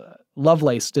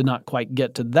Lovelace did not quite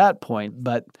get to that point.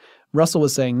 But Russell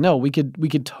was saying, no, we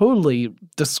could totally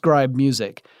describe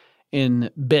music in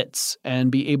bits and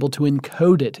be able to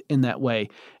encode it in that way.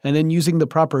 And then using the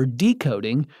proper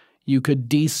decoding, you could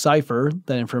decipher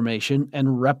that information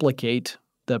and replicate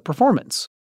the performance.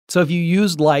 So if you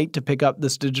used light to pick up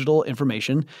this digital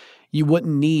information, you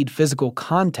wouldn't need physical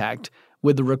contact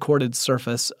with the recorded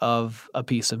surface of a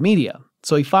piece of media.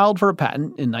 So he filed for a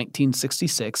patent in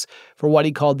 1966 for what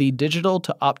he called the digital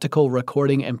to optical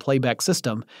recording and playback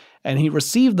system, and he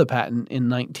received the patent in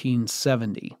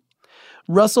 1970.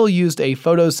 Russell used a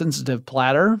photosensitive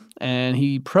platter, and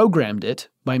he programmed it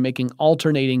by making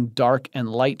alternating dark and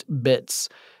light bits,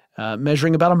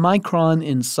 measuring about a micron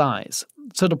in size.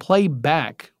 So to play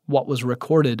back what was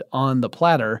recorded on the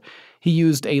platter, he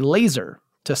used a laser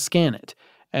to scan it,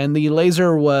 and the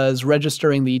laser was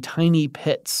registering the tiny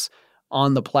pits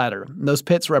on the platter. And those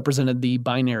pits represented the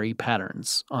binary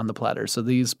patterns on the platter. So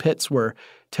these pits were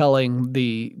telling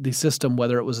the system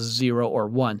whether it was a 0 or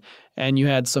 1. And you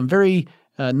had some very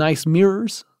nice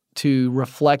mirrors to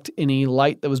reflect any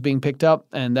light that was being picked up,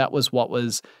 and that was what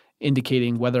was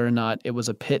indicating whether or not it was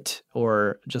a pit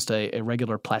or just a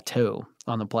regular plateau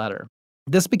on the platter.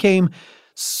 This became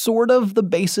sort of the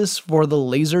basis for the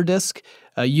Laserdisc.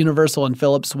 Universal and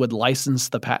Philips would license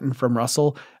the patent from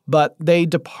Russell, but they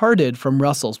departed from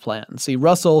Russell's plan. See,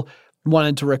 Russell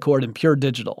wanted to record in pure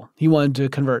digital. He wanted to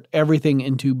convert everything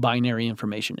into binary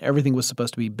information. Everything was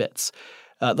supposed to be bits.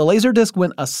 The Laserdisc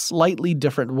went a slightly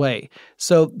different way.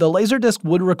 So the Laserdisc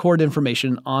would record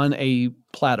information on a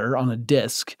platter, on a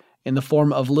disc, in the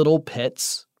form of little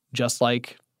pits, just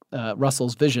like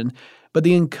Russell's vision, but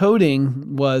the encoding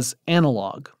was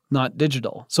analog, not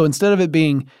digital. So instead of it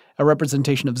being a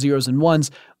representation of zeros and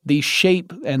ones, the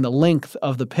shape and the length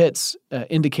of the pits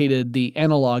indicated the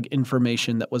analog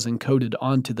information that was encoded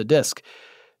onto the disc.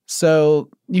 So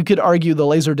you could argue the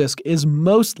Laserdisc is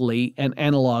mostly an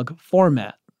analog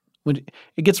format.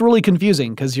 It gets really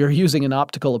confusing because you're using an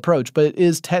optical approach, but it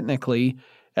is technically,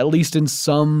 at least in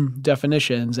some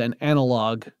definitions, an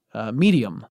analog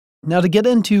medium. Now, to get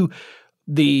into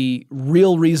the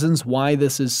real reasons why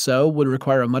this is so would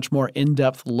require a much more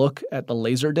in-depth look at the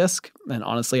Laserdisc, and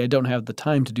honestly, I don't have the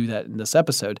time to do that in this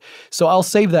episode. So I'll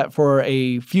save that for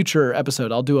a future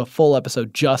episode. I'll do a full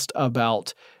episode just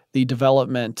about the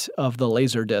development of the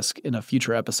Laserdisc in a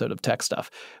future episode of Tech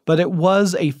Stuff. But it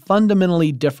was a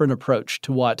fundamentally different approach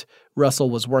to what Russell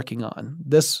was working on.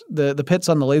 The pits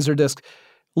on the Laserdisc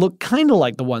look kind of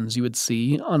like the ones you would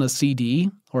see on a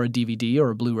CD or a DVD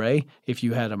or a Blu-ray if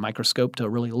you had a microscope to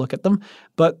really look at them,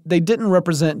 but they didn't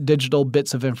represent digital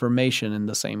bits of information in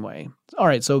the same way. All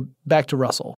right, so back to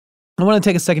Russell. I want to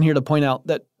take a second here to point out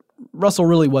that Russell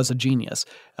really was a genius.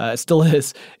 Still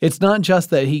is. It's not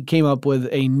just that he came up with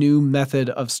a new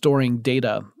method of storing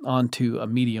data onto a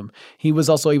medium. He was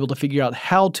also able to figure out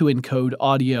how to encode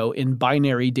audio in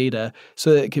binary data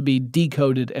so that it could be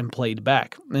decoded and played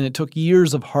back. And it took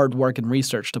years of hard work and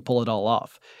research to pull it all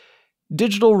off.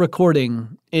 Digital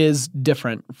recording is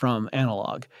different from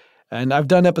analog. And I've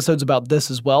done episodes about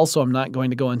this as well, so I'm not going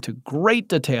to go into great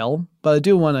detail, but I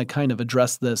do want to kind of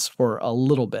address this for a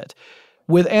little bit.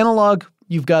 With analog,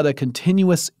 you've got a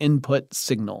continuous input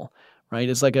signal, right?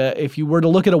 It's like if you were to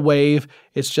look at a wave,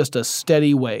 it's just a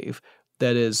steady wave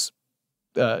that is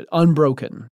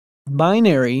unbroken.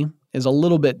 Binary is a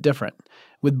little bit different.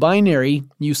 With binary,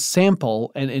 you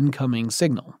sample an incoming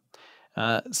signal.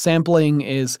 Sampling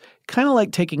is kind of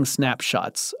like taking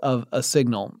snapshots of a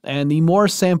signal, and the more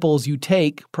samples you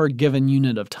take per given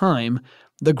unit of time,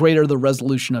 the greater the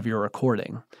resolution of your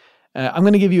recording. I'm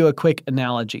going to give you a quick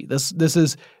analogy. This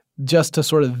is just to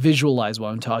sort of visualize what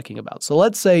I'm talking about. So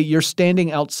let's say you're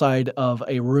standing outside of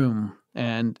a room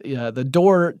and the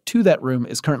door to that room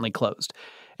is currently closed.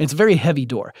 And it's a very heavy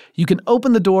door. You can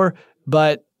open the door,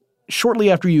 but shortly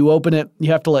after you open it,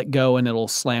 you have to let go and it'll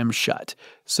slam shut.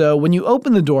 So when you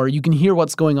open the door, you can hear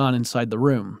what's going on inside the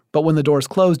room. But when the door is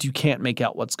closed, you can't make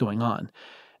out what's going on.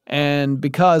 And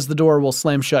because the door will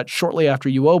slam shut shortly after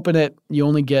you open it, you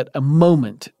only get a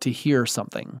moment to hear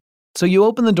something. So you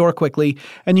open the door quickly,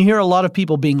 and you hear a lot of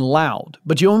people being loud,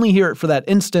 but you only hear it for that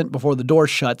instant before the door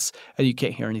shuts, and you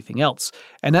can't hear anything else.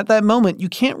 And at that moment, you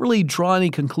can't really draw any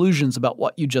conclusions about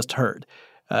what you just heard.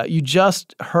 You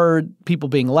just heard people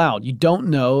being loud. You don't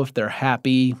know if they're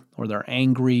happy, or they're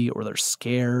angry, or they're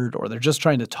scared, or they're just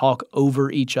trying to talk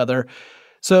over each other.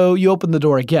 So you open the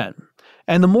door again.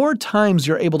 And the more times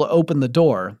you're able to open the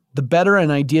door, the better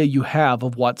an idea you have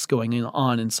of what's going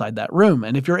on inside that room.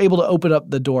 And if you're able to open up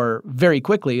the door very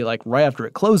quickly, like right after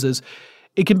it closes,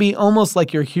 it can be almost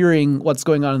like you're hearing what's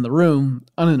going on in the room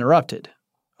uninterrupted.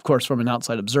 Of course, from an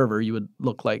outside observer, you would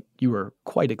look like you were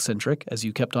quite eccentric as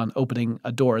you kept on opening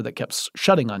a door that kept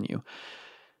shutting on you.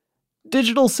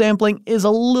 Digital sampling is a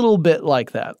little bit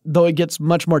like that, though it gets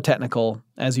much more technical,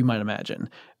 as you might imagine.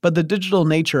 But the digital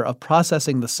nature of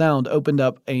processing the sound opened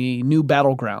up a new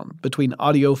battleground between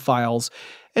audiophiles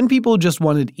and people who just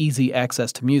wanted easy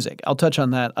access to music. I'll touch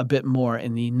on that a bit more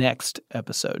in the next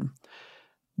episode.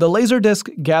 The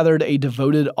Laserdisc gathered a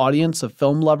devoted audience of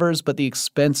film lovers, but the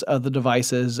expense of the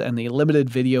devices and the limited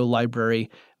video library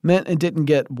meant it didn't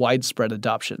get widespread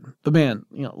adoption. But man,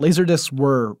 Laserdiscs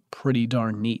were pretty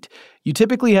darn neat. You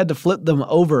typically had to flip them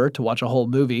over to watch a whole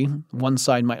movie. One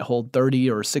side might hold 30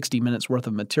 or 60 minutes worth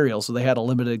of material, so they had a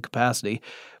limited capacity.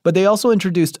 But they also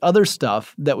introduced other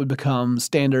stuff that would become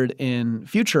standard in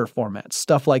future formats,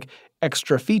 stuff like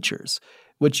extra features,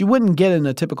 which you wouldn't get in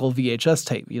a typical VHS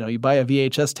tape. You buy a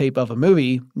VHS tape of a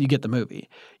movie, you get the movie.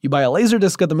 You buy a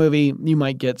Laserdisc of the movie, you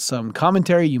might get some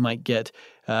commentary, you might get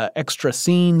extra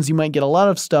scenes, you might get a lot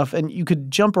of stuff, and you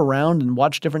could jump around and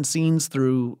watch different scenes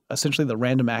through essentially the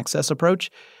random access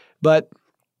approach. But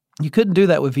you couldn't do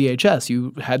that with VHS.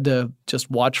 You had to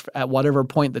just watch at whatever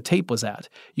point the tape was at.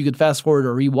 You could fast forward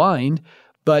or rewind,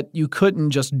 but you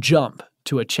couldn't just jump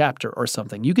to a chapter or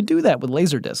something. You could do that with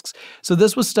Laserdiscs. So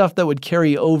this was stuff that would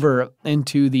carry over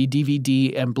into the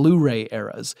DVD and Blu-ray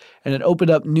eras, and it opened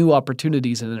up new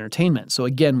opportunities in entertainment. So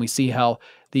again, we see how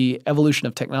the evolution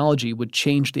of technology would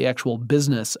change the actual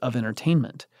business of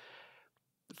entertainment.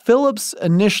 Philips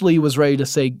initially was ready to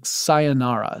say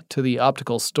sayonara to the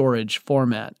optical storage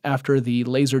format after the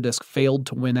Laserdisc failed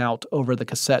to win out over the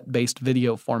cassette-based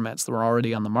video formats that were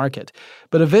already on the market.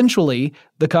 But eventually,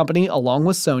 the company, along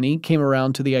with Sony, came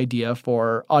around to the idea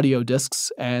for audio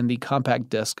discs, and the compact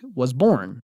disc was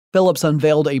born. Philips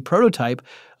unveiled a prototype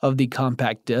of the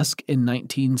compact disc in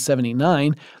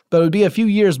 1979, but it would be a few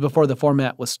years before the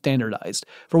format was standardized.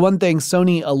 For one thing,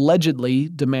 Sony allegedly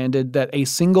demanded that a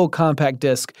single compact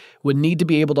disc would need to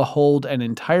be able to hold an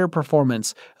entire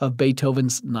performance of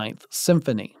Beethoven's Ninth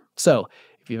Symphony. So,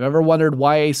 if you've ever wondered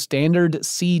why a standard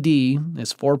CD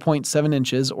is 4.7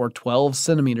 inches or 12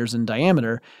 centimeters in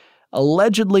diameter,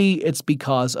 allegedly it's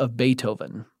because of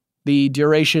Beethoven. The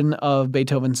duration of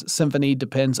Beethoven's symphony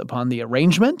depends upon the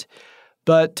arrangement,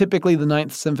 but typically the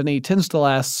Ninth Symphony tends to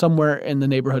last somewhere in the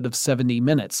neighborhood of 70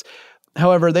 minutes.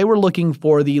 However, they were looking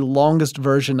for the longest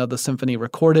version of the symphony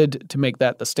recorded to make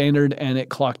that the standard, and it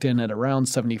clocked in at around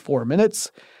 74 minutes.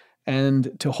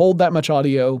 And to hold that much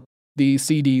audio, the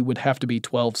CD would have to be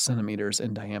 12 centimeters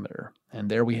in diameter. And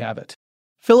there we have it.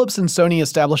 Philips and Sony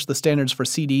established the standards for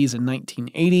CDs in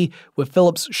 1980, with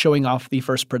Philips showing off the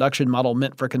first production model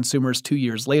meant for consumers 2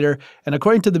 years later. And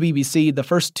according to the BBC, the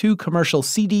first two commercial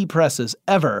CD presses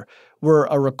ever were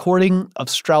a recording of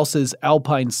Strauss's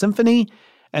Alpine Symphony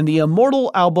and the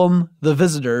immortal album The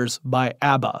Visitors by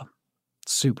ABBA.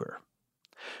 Super.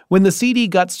 When the CD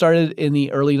got started in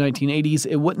the early 1980s,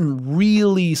 it wouldn't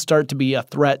really start to be a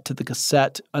threat to the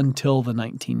cassette until the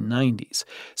 1990s.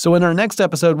 So in our next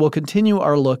episode, we'll continue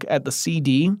our look at the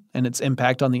CD and its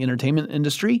impact on the entertainment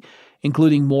industry,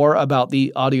 including more about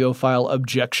the audiophile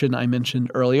objection I mentioned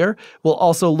earlier. We'll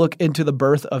also look into the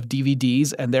birth of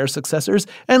DVDs and their successors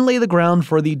and lay the ground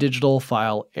for the digital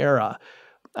file era.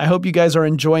 I hope you guys are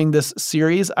enjoying this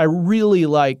series. I really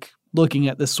like looking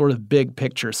at this sort of big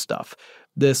picture stuff,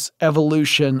 this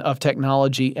evolution of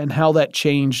technology and how that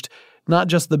changed not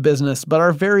just the business, but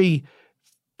our very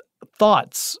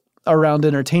thoughts around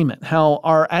entertainment, how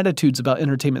our attitudes about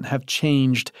entertainment have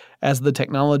changed as the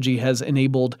technology has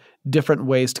enabled different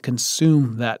ways to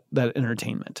consume that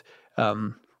entertainment.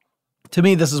 To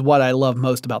me, this is what I love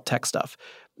most about tech stuff,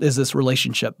 is this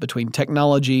relationship between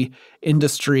technology,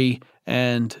 industry,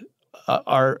 and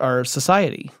our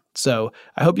society. So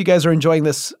I hope you guys are enjoying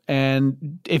this,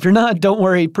 and if you're not, don't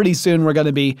worry. Pretty soon we're going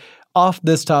to be off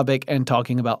this topic and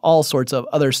talking about all sorts of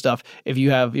other stuff. If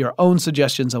you have your own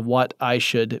suggestions of what I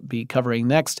should be covering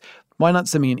next, why not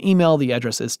send me an email? The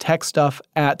address is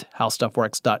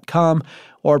techstuff@howstuffworks.com,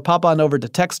 or pop on over to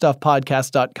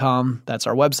techstuffpodcast.com. That's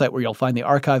our website where you'll find the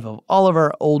archive of all of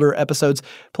our older episodes.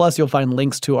 Plus, you'll find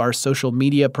links to our social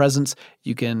media presence.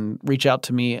 You can reach out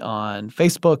to me on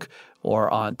Facebook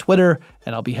or on Twitter,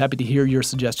 and I'll be happy to hear your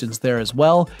suggestions there as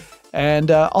well.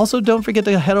 And also, don't forget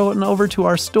to head on over to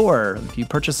our store. If you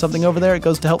purchase something over there, it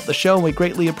goes to help the show, and we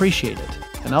greatly appreciate it.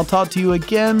 And I'll talk to you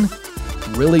again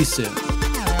really soon.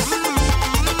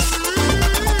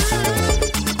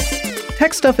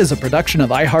 Tech Stuff is a production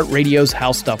of iHeartRadio's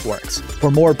How Stuff Works.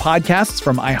 For more podcasts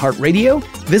from iHeartRadio,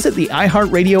 visit the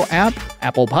iHeartRadio app,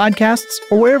 Apple Podcasts,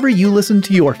 or wherever you listen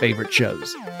to your favorite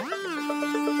shows.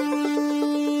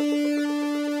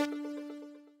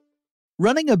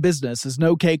 Running a business is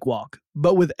no cakewalk,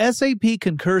 but with SAP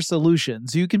Concur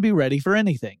Solutions, you can be ready for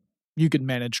anything. You can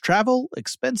manage travel,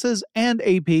 expenses, and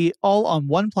AP all on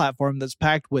one platform that's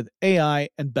packed with AI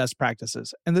and best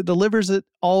practices, and that delivers it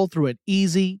all through an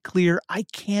easy, clear, I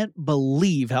can't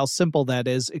believe how simple that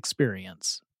is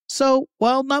experience. So,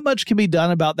 while not much can be done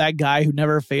about that guy who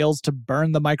never fails to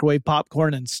burn the microwave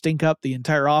popcorn and stink up the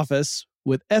entire office,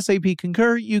 With SAP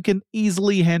Concur, you can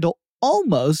easily handle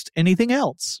almost anything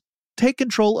else. Take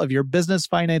control of your business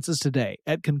finances today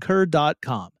at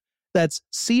Concur.com. That's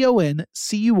CONCUR.com.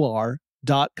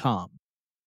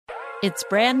 It's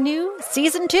brand new,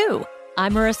 Season 2.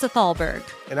 I'm Marissa Thalberg.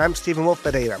 And I'm Stephen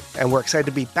Wolf-Bedeta, and we're excited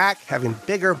to be back having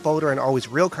bigger, bolder, and always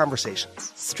real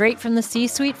conversations. Straight from the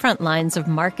C-suite front lines of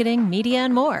marketing, media,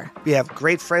 and more. We have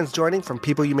great friends joining from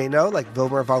people you may know, like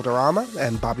Wilmer Valderrama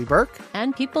and Bobby Burke.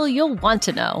 And people you'll want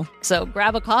to know. So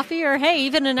grab a coffee or, hey,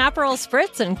 even an Aperol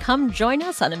Spritz and come join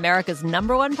us on America's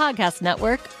 #1 podcast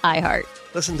network, iHeart.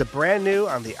 Listen to Brand New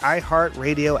on the iHeart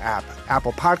Radio app,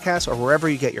 Apple Podcasts, or wherever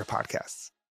you get your podcasts.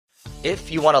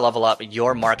 If you want to level up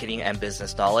your marketing and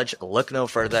business knowledge, look no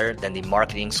further than the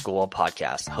Marketing School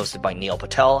podcast, hosted by Neil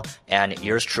Patel and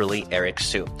yours truly, Eric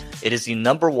Su. It is the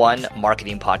 #1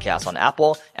 marketing podcast on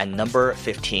Apple and number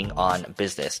 15 on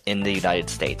business in the United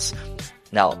States.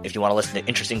 Now, if you want to listen to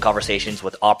interesting conversations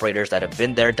with operators that have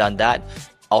been there, done that,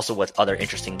 also with other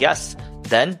interesting guests,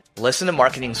 then listen to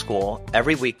Marketing School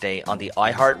every weekday on the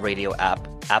iHeartRadio app,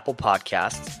 Apple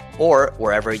Podcasts, or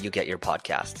wherever you get your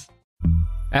podcasts.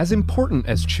 As important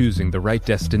as choosing the right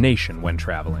destination when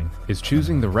traveling is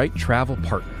choosing the right travel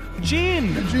partner.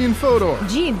 Gene Fodor.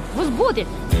 Gene was good.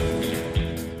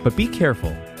 But be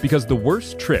careful, because the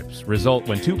worst trips result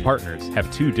when two partners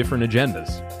have two different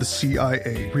agendas. The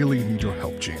CIA really need your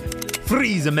help, Gene.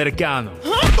 Freeze, Americano.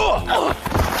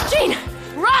 Gene,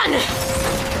 run!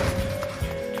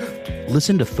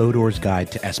 Listen to Fodor's Guide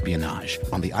to Espionage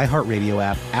on the iHeartRadio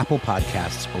app, Apple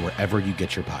Podcasts, or wherever you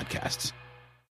get your podcasts.